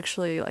he's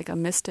actually like a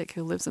mystic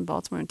who lives in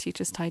Baltimore and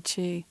teaches Tai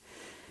Chi.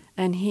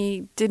 And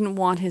he didn't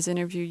want his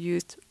interview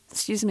used,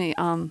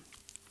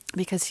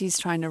 because he's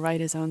trying to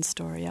write his own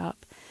story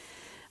up.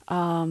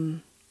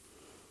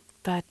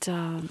 But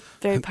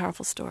very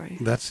powerful story.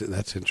 That's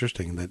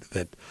interesting.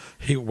 That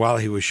he, while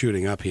he was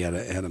shooting up, he had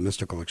a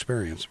mystical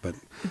experience. But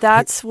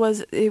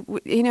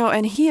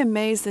and he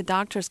amazed the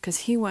doctors because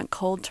he went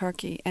cold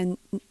turkey, and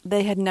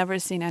they had never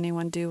seen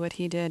anyone do what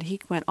he did. He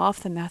went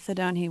off the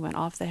methadone. He went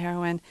off the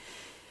heroin.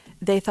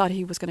 They thought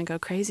he was going to go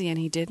crazy, and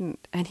he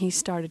didn't. And he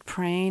started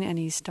praying, and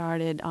he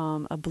started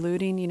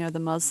abluting, the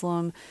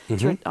Muslim,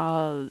 sort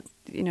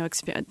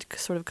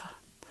of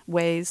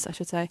ways, I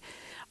should say.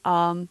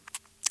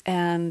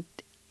 And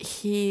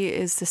he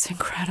is this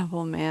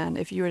incredible man.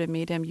 If you were to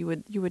meet him, you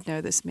would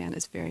know this man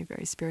is very,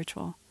 very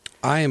spiritual.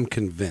 I am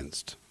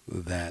convinced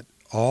that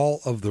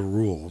all of the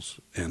rules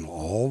and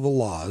all the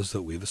laws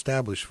that we've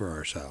established for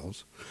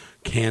ourselves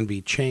can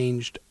be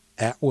changed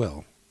at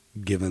will,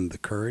 given the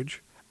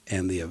courage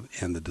and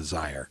the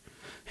desire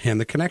and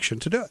the connection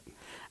to do it.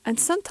 And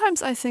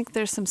sometimes I think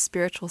there's some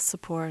spiritual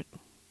support.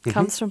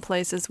 Comes from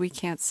places we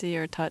can't see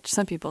or touch.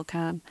 Some people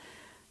can.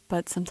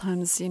 But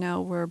sometimes,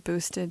 we're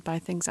boosted by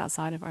things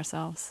outside of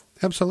ourselves.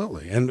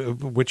 Absolutely.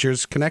 And which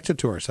is connected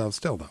to ourselves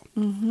still, though.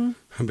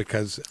 Mm-hmm.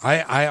 Because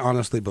I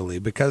honestly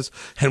believe,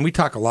 and we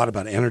talk a lot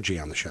about energy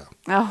on the show.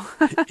 Oh.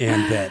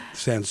 And that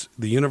since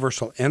the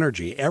universal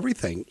energy,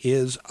 everything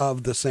is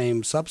of the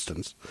same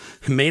substance,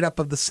 made up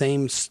of the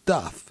same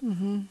stuff,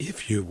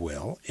 if you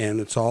will,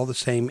 and it's all the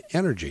same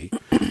energy.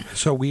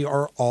 So we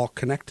are all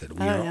connected.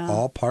 We are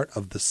all part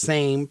of the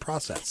same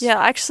process. Yeah,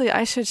 actually,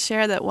 I should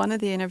share that one of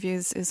the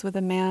interviews is with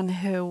a man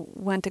who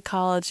went to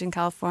college in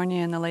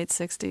California in the late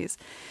 60s.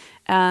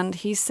 And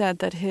he said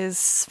that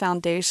his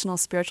foundational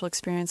spiritual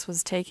experience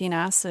was taking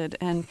acid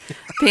and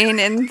being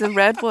in the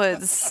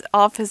redwoods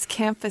off his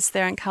campus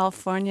there in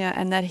California,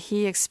 and that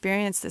he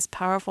experienced this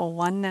powerful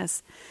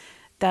oneness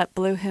that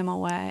blew him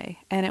away.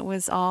 And it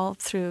was all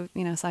through,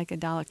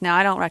 psychedelic. Now,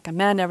 I don't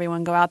recommend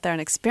everyone go out there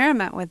and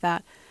experiment with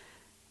that,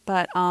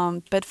 but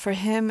for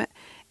him,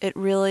 it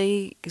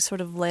really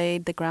sort of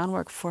laid the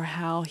groundwork for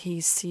how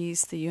he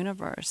sees the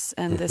universe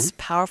and this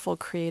powerful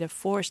creative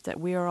force that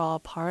we are all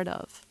part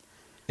of.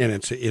 And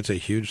it's a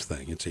huge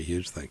thing. It's a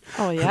huge thing.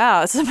 Oh,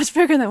 yeah. It's so much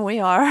bigger than we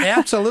are.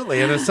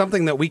 Absolutely. And it's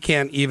something that we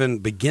can't even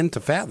begin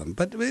to fathom.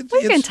 But we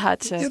can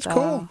touch it. It's though.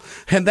 cool.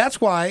 And that's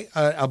why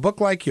a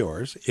book like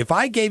yours, if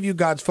I gave you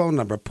God's phone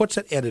number, puts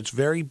it at its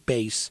very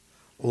base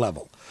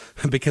level.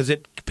 Because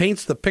it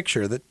paints the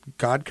picture that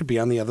God could be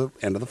on the other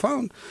end of the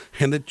phone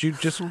and that you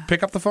just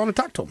pick up the phone and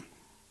talk to him.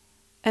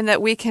 And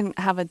that we can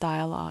have a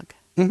dialogue.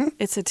 Mm-hmm.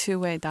 It's a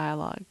two-way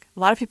dialogue. A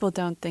lot of people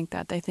don't think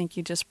that. They think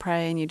you just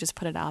pray and you just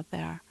put it out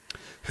there.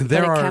 But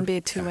it can be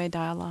a two-way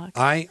dialogue.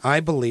 I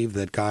believe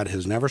that God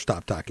has never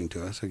stopped talking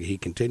to us. He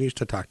continues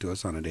to talk to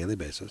us on a daily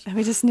basis. And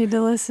we just need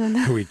to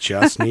listen. We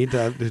just need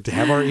to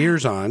have our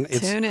ears on.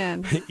 Tune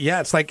in.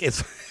 Yeah,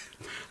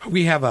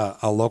 we have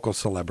a local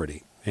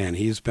celebrity, and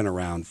he's been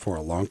around for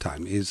a long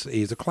time.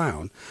 He's a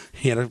clown.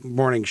 He had a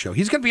morning show.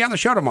 He's going to be on the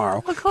show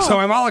tomorrow. Oh, cool. So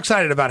I'm all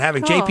excited about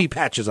having Cool. JP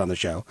Patches on the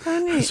show. Oh,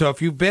 neat. So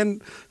if you've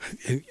been,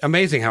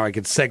 amazing how I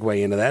could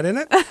segue into that,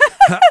 isn't it?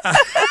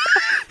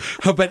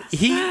 But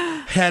he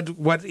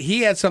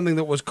had something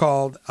that was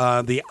called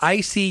the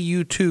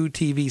ICU2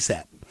 TV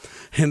set.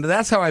 And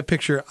that's how I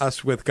picture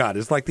us with God.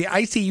 It's like the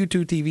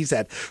ICU2 TV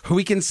set.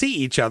 We can see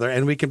each other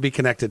and we can be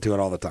connected to it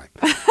all the time.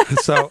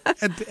 So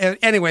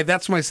anyway,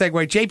 that's my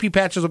segue. JP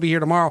Patches will be here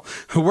tomorrow.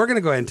 We're going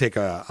to go ahead and take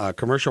a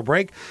commercial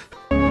break.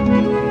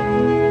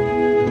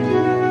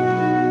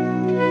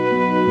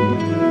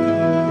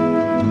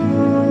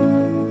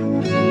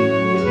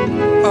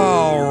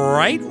 All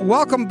right.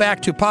 Welcome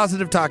back to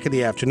Positive Talk in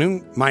the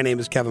Afternoon. My name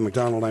is Kevin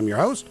McDonald. I'm your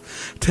host.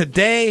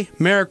 Today,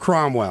 Mary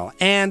Cromwell.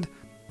 And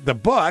the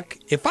book,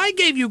 if I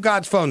gave you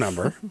God's phone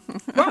number,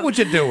 what would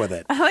you do with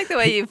it? I like the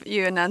way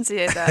you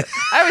enunciate that.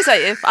 I always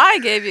say, if I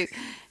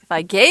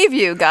gave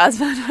you God's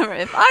phone number,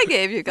 if I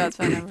gave you God's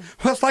phone number.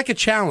 Well, it's like a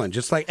challenge.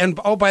 It's like, and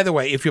oh, by the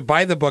way, if you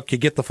buy the book, you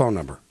get the phone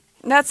number.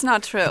 That's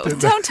not true.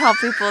 Don't tell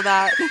people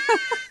that.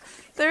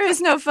 There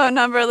is no phone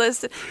number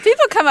listed.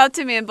 People come up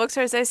to me in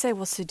bookstores. They say,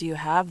 well, so do you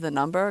have the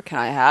number? Can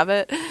I have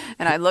it?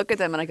 And I look at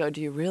them and I go,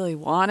 do you really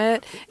want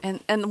it?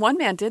 And one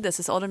man did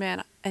this older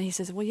man, and he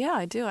says, well, yeah,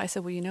 I do. I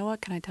said, well, you know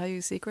what? Can I tell you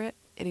a secret?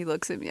 And he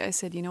looks at me. I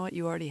said, you know what?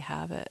 You already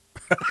have it.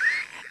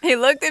 He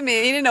looked at me.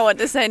 He didn't know what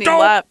to say, and he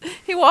left.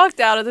 He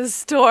walked out of the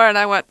store, and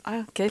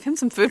I gave him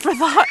some food for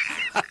thought.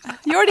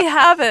 You already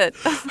have it.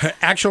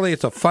 Actually,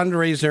 it's a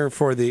fundraiser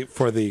for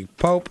the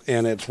Pope,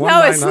 and it's No,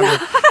 1-900. it's not.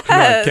 No,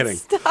 I'm kidding.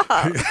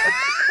 Stop.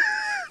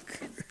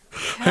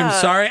 I'm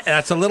sorry.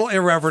 That's a little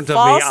irreverent of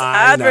False me.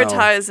 I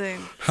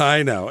advertising.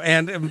 I know.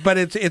 But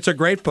it's a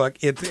great book.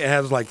 It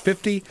has like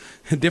 50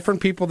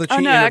 different people that she Oh,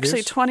 no, interviews.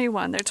 actually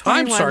 21. They're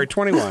 21. I'm sorry,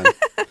 21.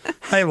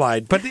 I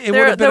lied. But it would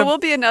There have been will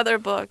be another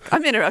book.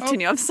 I'm interrupting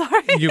you. I'm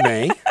sorry. You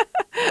may.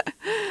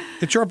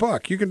 It's your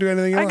book. You can do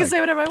anything you I like. can say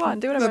whatever I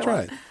want. Do whatever That's I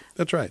right. want.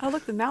 That's right. Oh,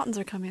 look, the mountains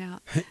are coming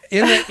out.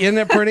 Isn't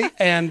it pretty?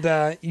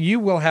 And you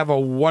will have a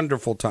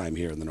wonderful time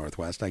here in the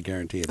Northwest. I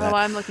guarantee you that. Oh,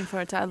 I'm looking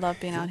forward to it. I love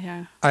being out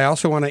here. I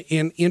also want to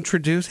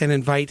introduce and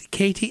invite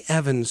Katie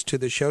Evans to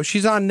the show.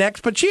 She's on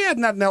next, but she had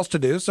nothing else to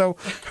do, so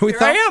we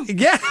thought, I am.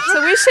 yeah.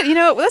 So we should,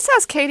 let's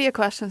ask Katie a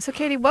question. So,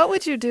 Katie, what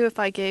would you do if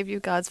I gave you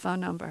God's phone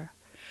number?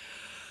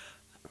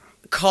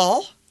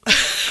 Call.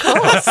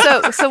 Cool.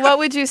 So what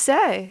would you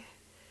say?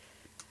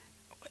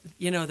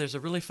 There's a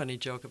really funny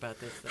joke about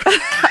this.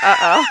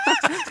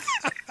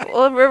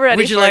 Well, we're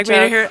ready. Would you for like a me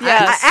to joke. hear?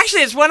 Yes.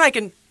 Actually, it's one I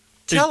can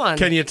tell on.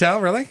 Can you tell,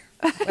 really?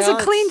 It's a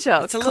clean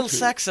joke. It's a little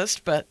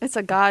sexist, but It's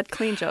a God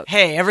clean joke.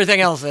 hey,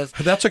 everything else is.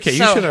 That's okay. You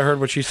So- should have heard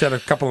what she said a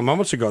couple of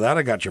moments ago. That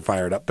I got you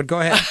fired up. But go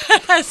ahead.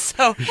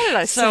 so did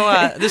I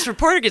say? This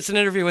reporter gets an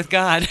interview with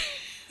God,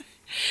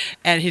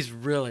 and he's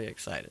really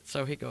excited.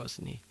 So he goes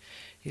and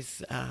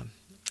he's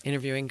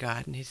interviewing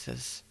God, and he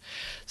says,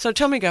 "So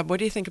tell me, God, what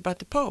do you think about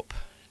the Pope?"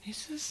 And he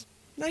says,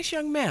 "Nice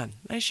young man,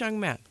 nice young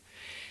man."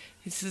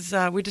 He says,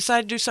 "We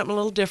decided to do something a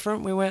little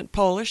different. We went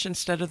Polish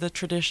instead of the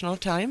traditional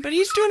Italian, but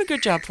he's doing a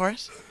good job for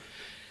us."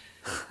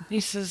 He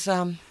says,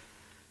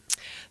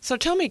 "So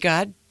tell me,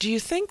 God, do you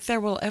think there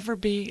will ever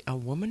be a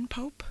woman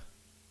Pope?"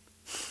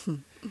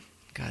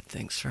 God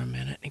thinks for a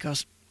minute. He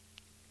goes,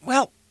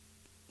 "Well,"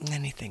 and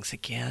then he thinks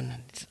again.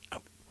 And he says,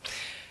 "Oh."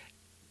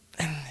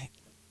 And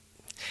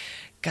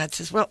God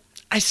says, "Well,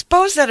 I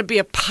suppose that'd be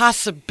a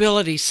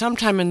possibility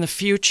sometime in the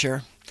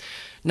future.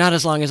 Not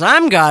as long as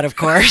I'm God, of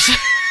course."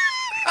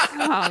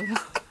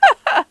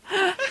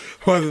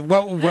 Well,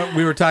 what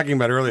we were talking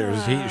about earlier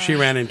is she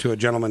ran into a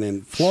gentleman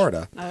in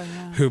Florida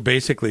who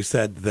basically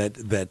said that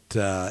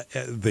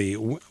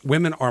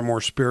women are more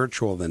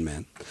spiritual than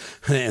men,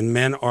 and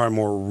men are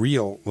more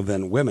real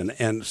than women,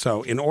 and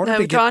so in order No,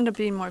 to we're get drawn to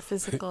be more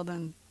physical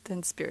than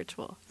than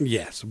spiritual.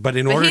 Yes, but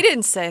in But order he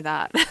didn't say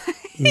that.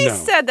 He No.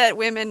 said that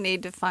women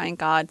need to find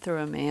God through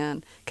a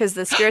man, because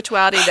the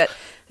spirituality that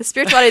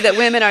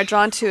women are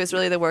drawn to is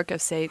really the work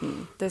of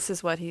Satan. This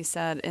is what he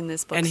said in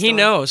this book. And he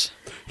knows.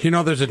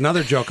 there's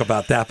another joke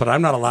about that, but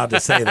I'm not allowed to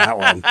say that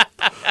one.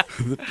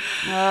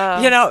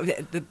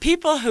 The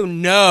people who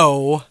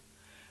know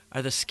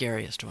are the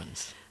scariest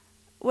ones.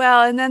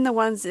 Well, and then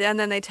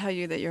they tell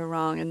you that you're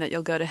wrong and that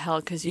you'll go to hell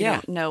because you Yeah.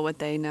 don't know what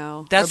they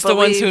know. That's or the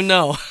ones who believe-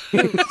 know.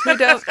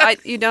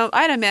 who don't.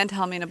 I had a man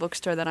tell me in a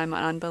bookstore that I'm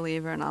an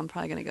unbeliever and I'm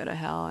probably going to go to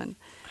hell. And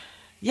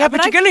Yeah,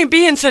 but you're going to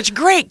be in such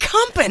great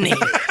company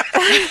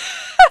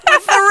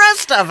with the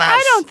rest of us.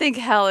 I don't think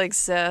hell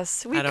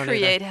exists. We I don't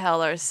create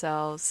hell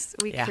ourselves.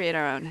 We Yeah. create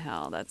our own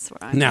hell. That's where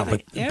I'm. Now,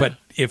 going. but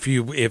if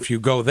you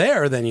go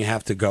there, then you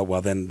have to go.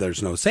 Well, then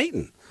there's no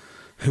Satan.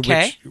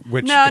 Okay.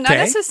 Which No, not okay.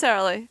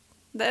 necessarily.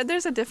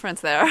 There's a difference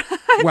there.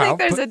 I Well, think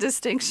there's but- a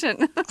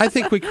distinction. I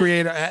think we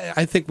create.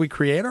 I think we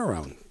create our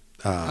own.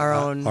 Our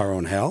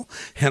own hell,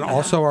 and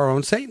also our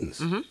own Satans.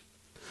 Mm-hmm.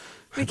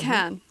 We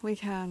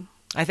can.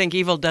 I think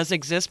evil does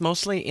exist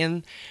mostly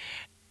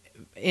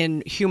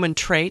in human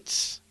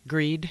traits,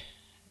 greed,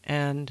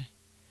 and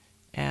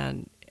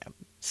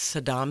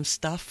Saddam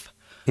stuff,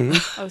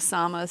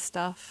 Osama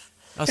stuff.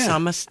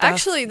 Osama stuff.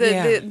 Actually,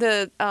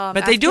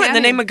 but they do it in the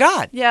name of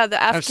God. Yeah, the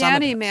Osama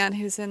Afghani does. man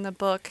who's in the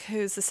book,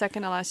 who's the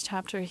second to last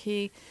chapter,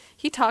 he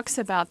talks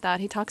about that.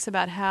 He talks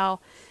about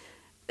how,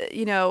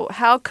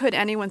 how could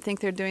anyone think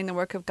they're doing the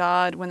work of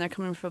God when they're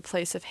coming from a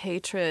place of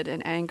hatred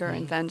and anger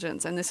and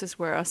vengeance? And this is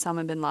where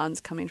Osama bin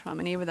Laden's coming from.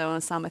 And even though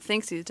Osama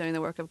thinks he's doing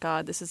the work of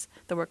God, this is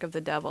the work of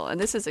the devil.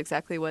 And this is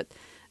exactly what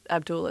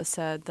Abdullah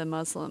said, the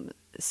Muslim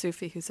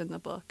Sufi who's in the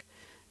book.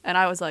 And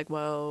I was like,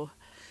 whoa.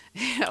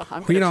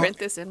 I'm going to print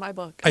this in my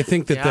book. I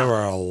think that Yeah. there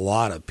are a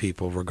lot of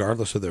people,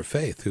 regardless of their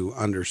faith, who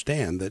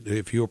understand that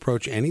if you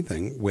approach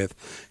anything with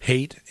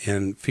hate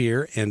and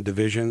fear and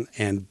division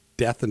and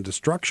death and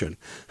destruction,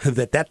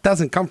 that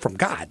doesn't come from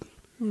God.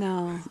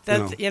 No.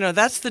 That's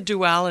that's the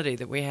duality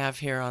that we have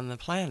here on the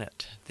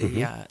planet.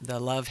 The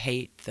love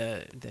hate,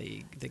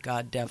 the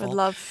God devil. But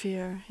love,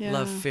 fear. Yeah.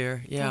 Love,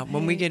 fear. Yeah. Don't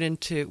When we hate. get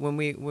into when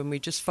we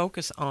just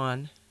focus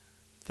on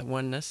the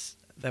oneness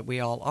that we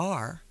all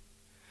are,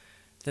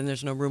 then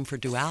there's no room for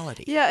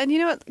duality. Yeah, and you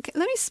know what?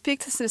 Let me speak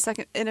to this in a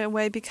second, in a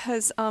way,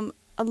 because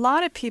a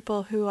lot of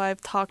people who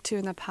I've talked to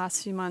in the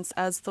past few months,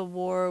 as the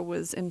war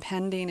was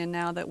impending and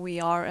now that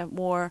we are at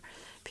war,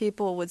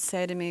 people would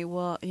say to me,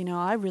 well,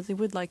 I really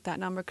would like that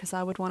number because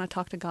I would want to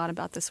talk to God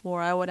about this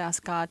war. I would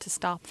ask God to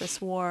stop this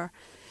war.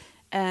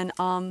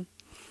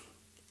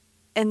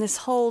 And this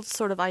whole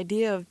sort of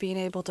idea of being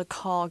able to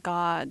call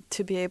God,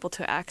 to be able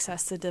to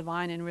access the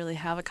divine and really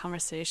have a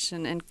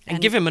conversation and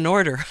give him an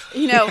order.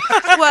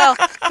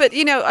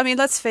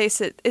 Let's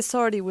face it, it's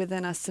already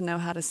within us to know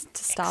how to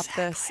stop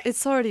this.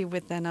 It's already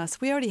within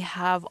us. We already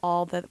have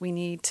all that we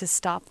need to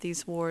stop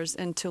these wars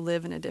and to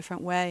live in a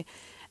different way.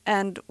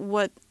 And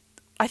what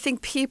I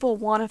think people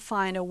want to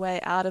find a way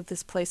out of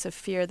this place of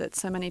fear that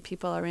so many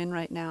people are in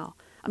right now.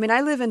 I mean,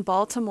 I live in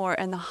Baltimore,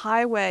 and the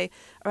highway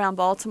around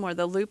Baltimore,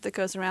 the loop that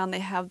goes around, they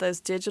have those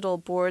digital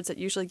boards that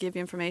usually give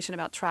you information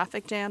about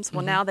traffic jams.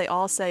 Well, now they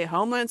all say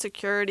Homeland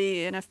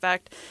Security, in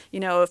effect,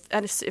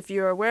 if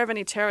you're aware of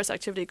any terrorist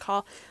activity,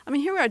 call. I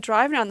mean, here we are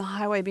driving on the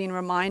highway being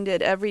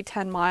reminded every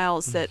 10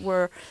 miles that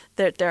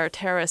there are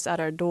terrorists at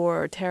our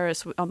door, or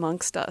terrorists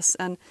amongst us.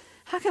 And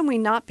how can we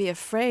not be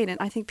afraid? And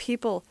I think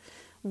people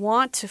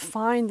want to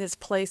find this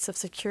place of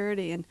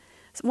security. And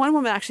one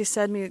woman actually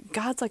said to me,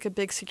 God's like a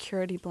big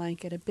security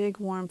blanket, a big,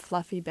 warm,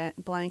 fluffy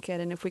blanket.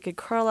 And if we could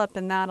curl up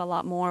in that a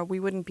lot more, we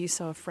wouldn't be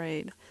so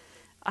afraid.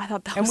 I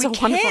thought that was a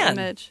wonderful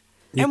image.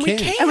 You We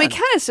can. And we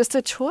can. It's just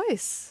a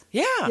choice.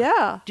 Yeah.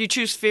 Yeah. Do you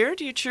choose fear?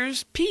 Do you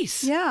choose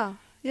peace? Yeah.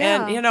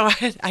 Yeah.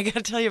 And, I got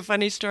to tell you a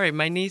funny story.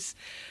 My niece,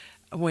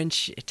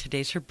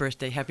 today's her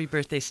birthday. Happy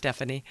birthday,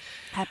 Stephanie.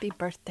 Happy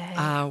birthday.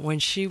 When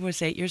she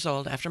was 8 years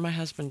old, after my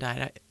husband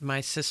died,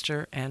 my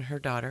sister and her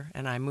daughter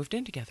and I moved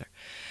in together.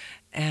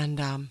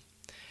 And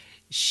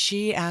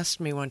she asked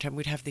me one time,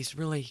 we'd have these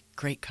really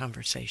great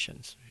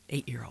conversations,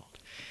 8-year-old.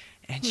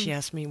 And she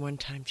asked me one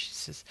time, she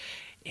says,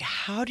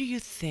 how do you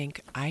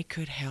think I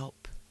could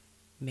help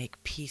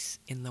make peace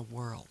in the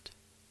world?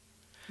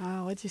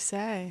 Wow, what'd you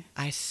say?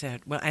 I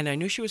said, well, and I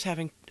knew she was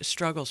having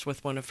struggles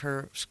with one of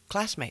her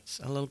classmates,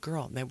 a little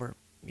girl, and they were,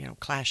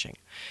 clashing.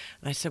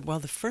 And I said, well,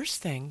 the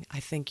first thing I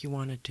think you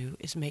want to do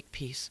is make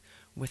peace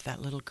with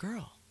that little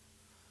girl.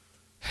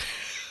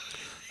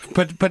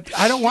 But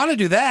I don't want to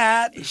do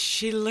that.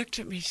 She looked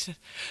at me and said,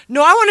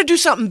 no, I want to do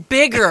something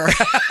bigger.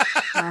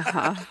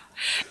 And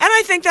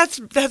I think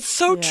that's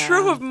so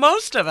true of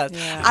most of us.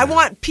 Yeah. I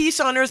want peace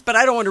on earth, but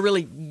I don't want to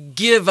really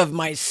give of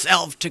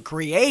myself to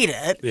create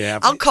it. Yeah.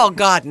 I'll call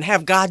God and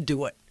have God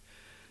do it.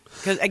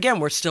 Because, again,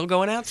 we're still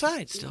going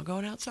outside.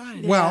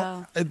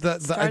 Well,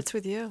 Starts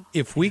with you.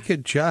 if we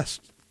could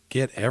just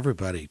get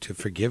everybody to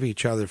forgive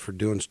each other for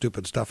doing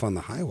stupid stuff on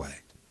the highway.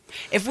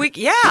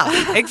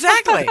 Yeah,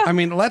 exactly. I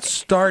mean, let's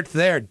start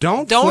there.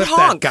 Don't flip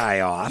honk that guy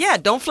off. Yeah,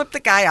 don't flip the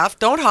guy off.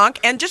 Don't honk,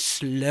 and just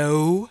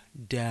slow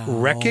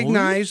down.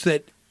 Recognize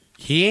that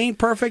he ain't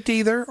perfect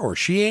either, or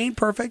she ain't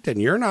perfect,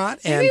 and you're not.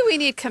 And Maybe we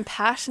need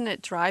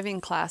compassionate driving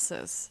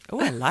classes. Oh,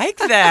 I like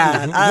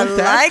that. I Would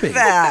that like be?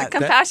 that.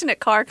 Compassionate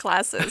car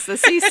classes, the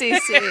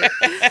CCC.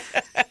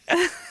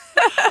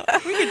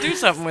 We could do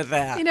something with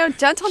that. You know,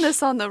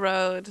 gentleness on the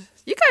road.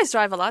 You guys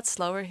drive a lot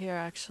slower here,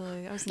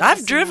 actually. I've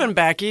noticing driven that.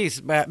 back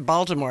east,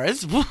 Baltimore.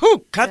 It's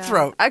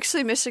cutthroat. Yeah.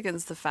 Actually,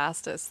 Michigan's the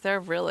fastest.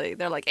 They're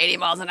like 80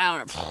 miles an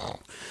hour.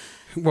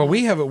 well,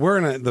 we're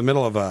in the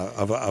middle of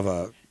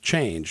a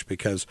change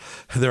because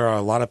there are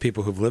a lot of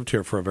people who've lived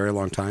here for a very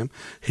long time,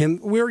 and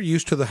we're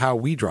used to how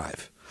we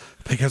drive.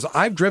 Because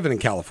I've driven in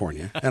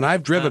California and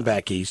I've driven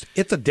back east.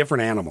 It's a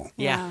different animal.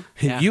 Yeah.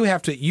 And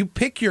you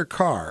pick your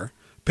car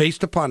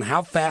based upon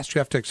how fast you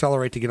have to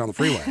accelerate to get on the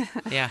freeway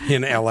Yeah.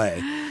 in LA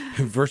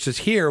versus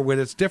here when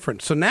it's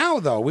different. So now,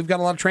 though, we've got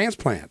a lot of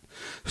transplant.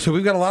 So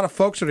we've got a lot of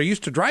folks that are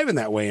used to driving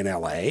that way in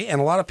LA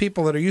and a lot of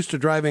people that are used to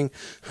driving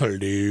a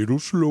little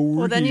slower.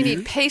 Well, then you here.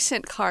 need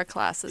patient car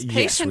classes. Yes,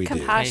 Patient, we do.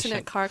 compassionate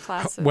Patient. car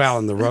classes. Well,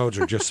 and the roads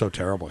are just so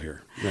terrible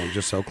here. They're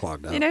just so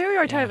clogged up. You know, we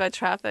were talking about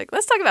traffic.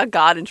 Let's talk about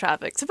God in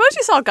traffic. Suppose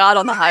you saw God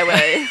on the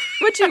highway.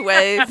 Would you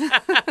wave?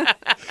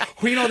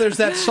 Well, you know, there's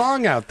that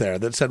song out there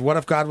that said, "What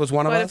if God was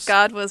one of What us?" if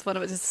God was one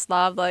of us, just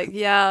Slav? Like,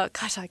 yeah,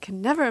 gosh, I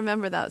can never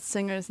remember that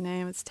singer's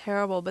name. It's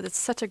terrible, but it's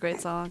such a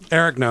great song.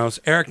 Eric knows.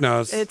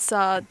 It's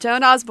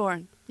Joan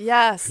Osborne.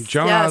 Yes.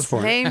 Joan yes.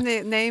 Osborne.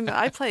 Name.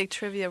 I play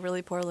trivia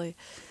really poorly.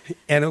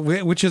 And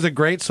which is a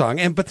great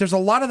song. But there's a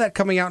lot of that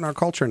coming out in our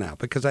culture now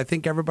because I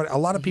think a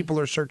lot of people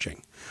are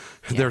searching.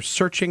 They're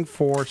searching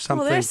for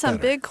something. Well, there's some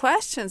better. big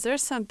questions.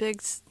 There's some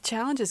big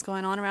challenges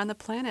going on around the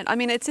planet. I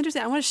mean, it's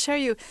interesting. I want to share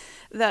you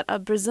that a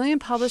Brazilian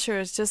publisher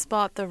has just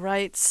bought the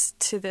rights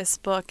to this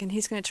book, and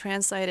he's going to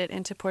translate it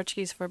into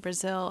Portuguese for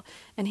Brazil.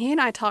 And he and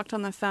I talked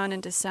on the phone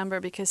in December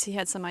because he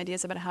had some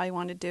ideas about how he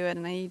wanted to do it,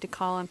 and I needed to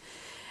call him.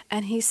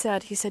 And he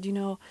said, you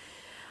know,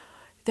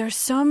 there's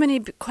so many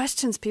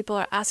questions people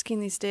are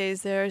asking these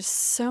days. There's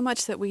so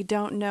much that we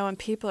don't know and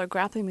people are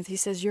grappling with. He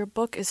says, your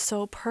book is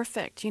so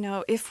perfect, you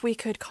know, if we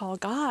could call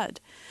God.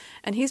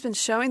 And he's been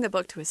showing the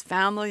book to his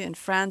family and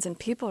friends, and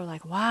people are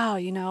like, wow,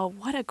 you know,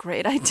 what a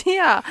great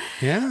idea.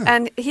 Yeah.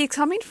 And he's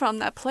coming from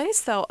that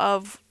place, though,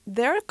 of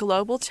there are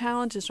global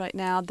challenges right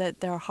now that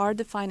they're hard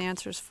to find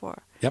answers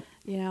for. Yep.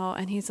 You know,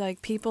 and he's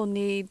like, people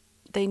need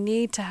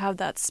to have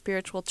that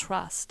spiritual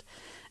trust.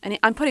 And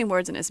I'm putting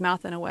words in his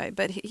mouth in a way,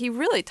 but he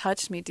really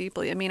touched me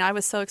deeply. I mean, I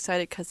was so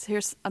excited because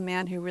here's a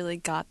man who really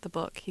got the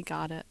book. He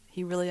got it.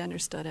 He really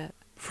understood it.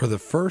 For the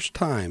first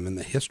time in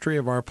the history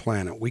of our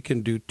planet, we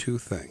can do two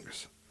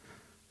things.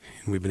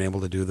 And we've been able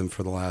to do them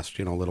for the last,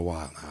 little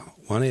while now.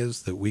 One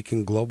is that we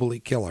can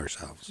globally kill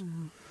ourselves.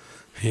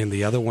 Mm-hmm. And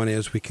the other one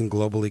is we can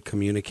globally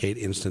communicate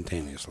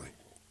instantaneously.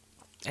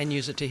 And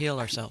use it to heal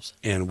ourselves.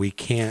 And we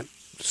can't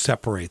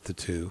separate the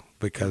two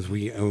because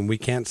we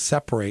can't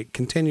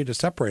continue to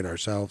separate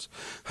ourselves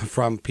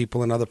from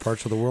people in other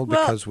parts of the world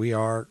because we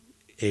are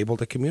able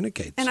to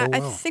communicate and so I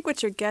well. think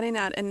what you're getting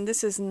at, and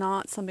this is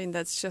not something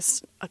that's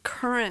just a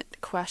current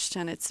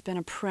question, it's been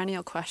a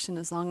perennial question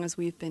as long as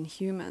we've been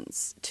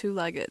humans,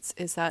 two-leggeds,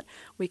 is that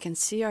we can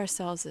see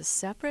ourselves as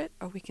separate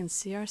or we can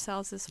see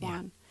ourselves as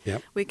one.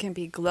 Yep. We can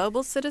be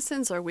global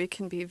citizens or we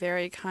can be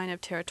very kind of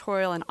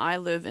territorial, and I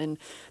live in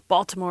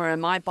Baltimore and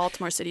my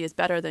Baltimore city is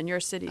better than your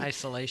city.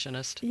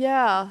 Isolationist.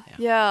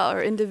 Yeah,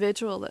 or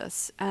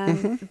individualists.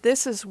 And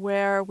this is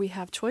where we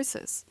have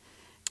choices.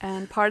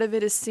 And part of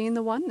it is seeing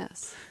the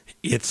oneness.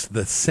 It's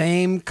the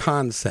same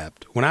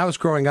concept. When I was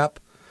growing up,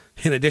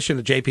 in addition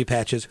to JP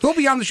Patches, who'll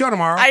be on the show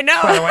tomorrow. I know.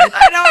 By the way.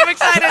 I know. I'm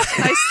excited.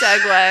 Nice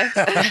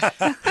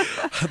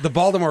segue. The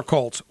Baltimore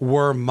Colts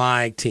were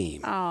my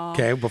team. Aw.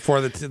 Okay,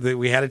 before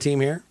we had a team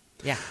here.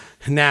 Yeah.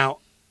 Now,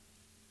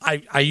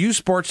 I use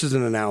sports as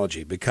an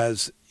analogy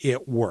because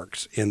it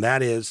works, and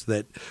that is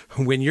that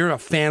when you're a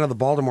fan of the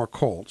Baltimore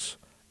Colts,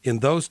 in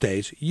those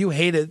days, you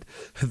hated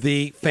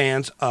the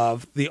fans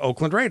of the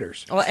Oakland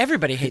Raiders. Well,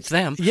 everybody hates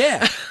them.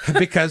 Yeah,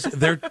 because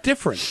they're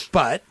different.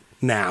 But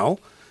now,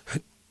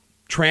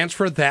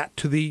 transfer that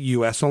to the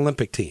U.S.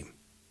 Olympic team.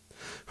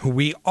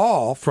 We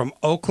all, from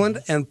Oakland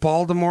and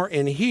Baltimore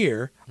and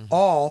here,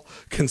 all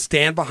can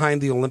stand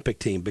behind the Olympic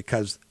team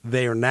because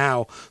they are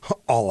now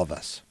all of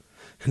us.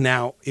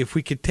 Now, if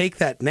we could take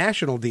that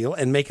national deal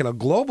and make it a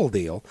global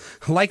deal,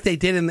 like they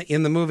did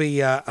in the movie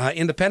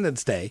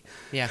Independence Day,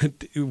 Yeah.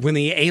 when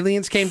the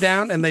aliens came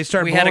down and they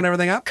started We had blowing a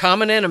everything up.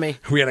 common enemy.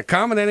 We had a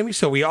common enemy,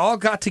 so we all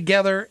got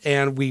together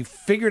and we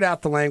figured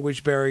out the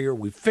language barrier.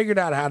 We figured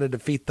out how to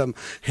defeat them,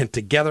 and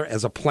together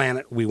as a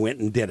planet, we went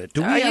and did it.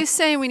 Are you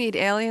saying we need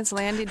aliens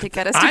landing to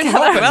get us I'm together?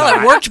 hoping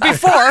Well, it worked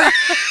before.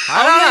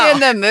 Only in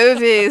the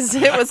movies.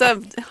 It was a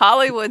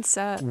Hollywood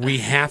set. We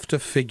have to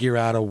figure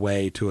out a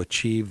way to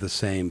achieve the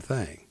same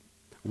thing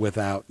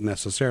without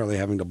necessarily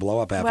having to blow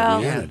up half of Well,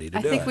 humanity to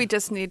I do think it. we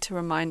just need to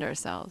remind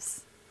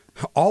ourselves.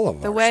 All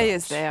of The way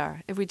ourselves. is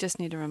there. If we just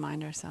need to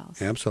remind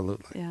ourselves.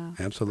 Absolutely. Yeah.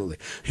 Absolutely.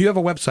 You have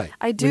a website.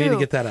 I do. We need to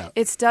get that out.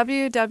 It's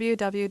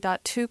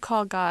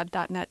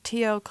www.tocallgod.net,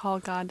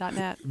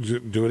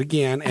 tocallgod.net. Do it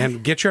again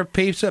and get your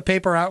piece of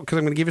paper out because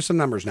I'm going to give you some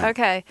numbers now.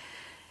 Okay.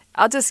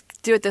 I'll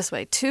just do it this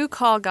way.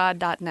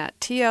 tocallgod.net,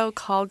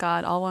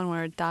 tocallgod, all one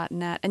word,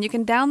 .net. And you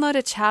can download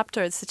a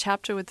chapter. It's the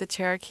chapter with the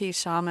Cherokee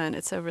shaman.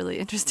 It's a really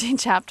interesting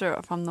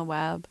chapter from the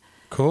web.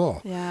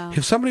 Cool. Yeah.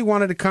 If somebody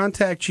wanted to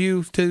contact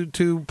you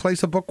to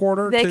place a book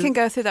order, They can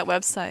go through that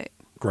website.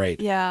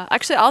 Great. Yeah.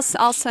 Actually,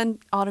 I'll send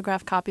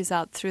autographed copies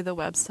out through the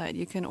website.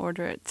 You can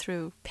order it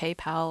through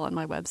PayPal on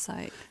my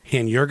website.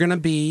 And you're going to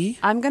be?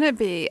 I'm going to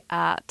be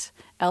at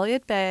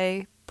Elliott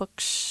Bay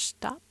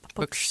Bookstore.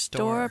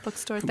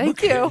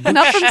 Thank you. And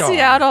I'm from Bookstore.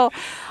 Seattle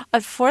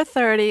at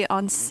 4:30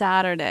 on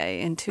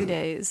Saturday in 2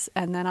 days,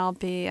 and then I'll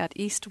be at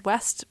East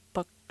West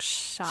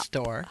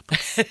Bookstore.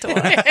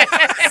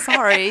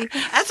 Sorry,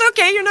 That's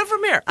okay. You're not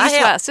from here.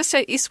 East West. Just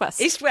say East West.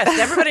 East West.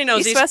 Everybody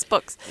knows East West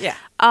Books. Yeah.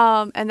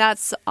 And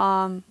that's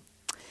on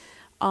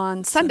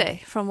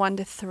Sunday from 1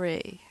 to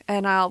 3,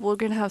 and we're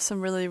going to have some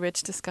really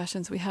rich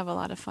discussions. We have a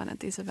lot of fun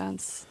at these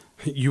events.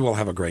 You will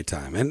have a great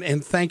time.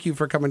 And thank you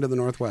for coming to the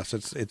Northwest.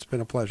 It's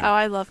been a pleasure. Oh,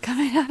 I love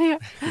coming out here.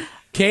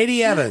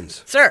 Katie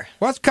Evans. Sir.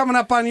 What's coming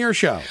up on your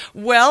show?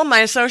 Well,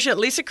 my associate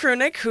Lisa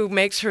Krunick, who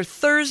makes her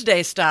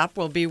Thursday stop,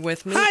 will be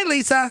with me. Hi,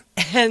 Lisa.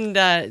 And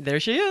there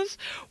she is.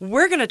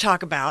 We're going to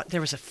talk about, there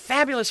was a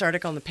fabulous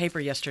article in the paper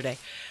yesterday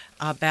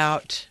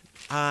about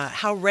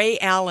how Ray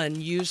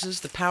Allen uses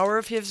the power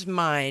of his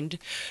mind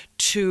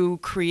to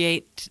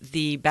create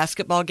the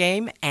basketball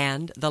game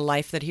and the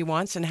life that he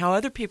wants, and how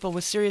other people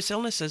with serious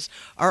illnesses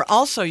are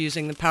also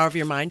using the power of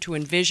your mind to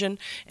envision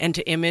and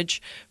to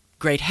image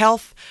great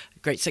health,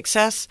 great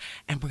success,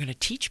 and we're going to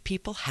teach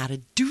people how to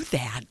do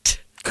that.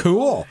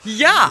 Cool.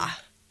 Yeah.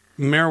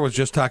 Mare was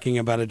just talking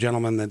about a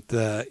gentleman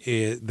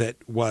that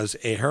was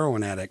a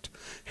heroin addict,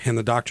 and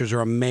the doctors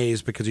are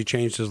amazed because he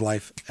changed his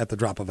life at the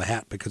drop of a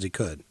hat because he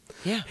could.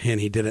 Yeah.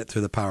 And he did it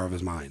through the power of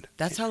his mind.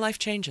 That's how life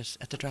changes,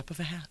 at the drop of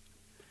a hat.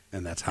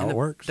 And that's how it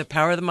works. The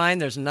power of the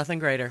mind, there's nothing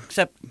greater,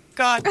 except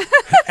God,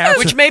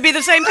 which may be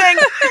the same thing.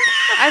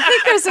 I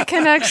think there's a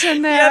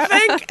connection there. You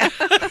think?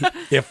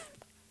 If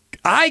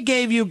I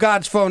Gave You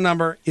God's Phone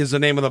Number is the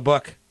name of the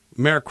book.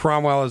 Mare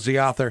Cromwell is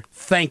the author.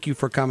 Thank you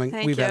for coming.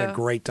 Thank We've you. had a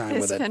great time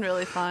with it. It's been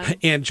really fun.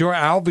 And Joy,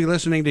 I'll be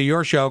listening to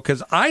your show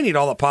because I need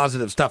all the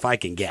positive stuff I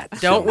can get.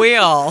 Don't we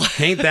all?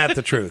 Ain't that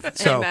the truth?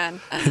 So,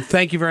 Amen.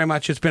 Thank you very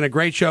much. It's been a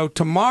great show.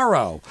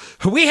 Tomorrow,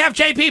 we have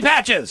JP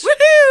Patches.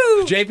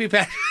 Woohoo! JP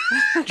Patches.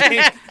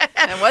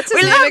 And what's his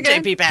We name love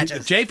again? JP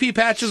Patches. JP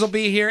Patches will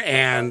be here,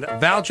 and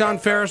Val John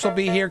Ferris will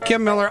be here.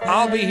 Kim Miller,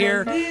 I'll be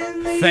here.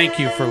 Thank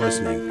you for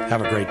listening.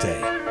 Have a great day.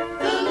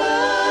 The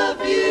love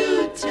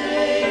you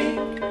take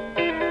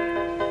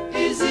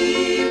is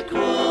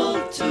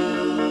equal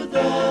to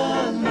the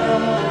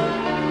love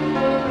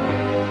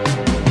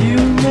you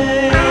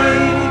make.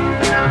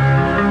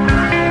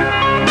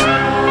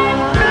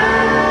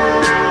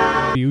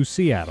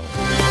 Seattle.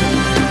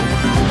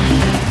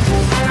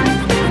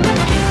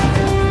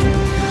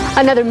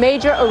 Another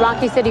major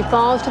Iraqi city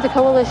falls to the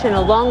coalition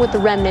along with the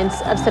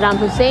remnants of Saddam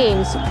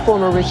Hussein's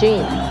former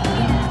regime.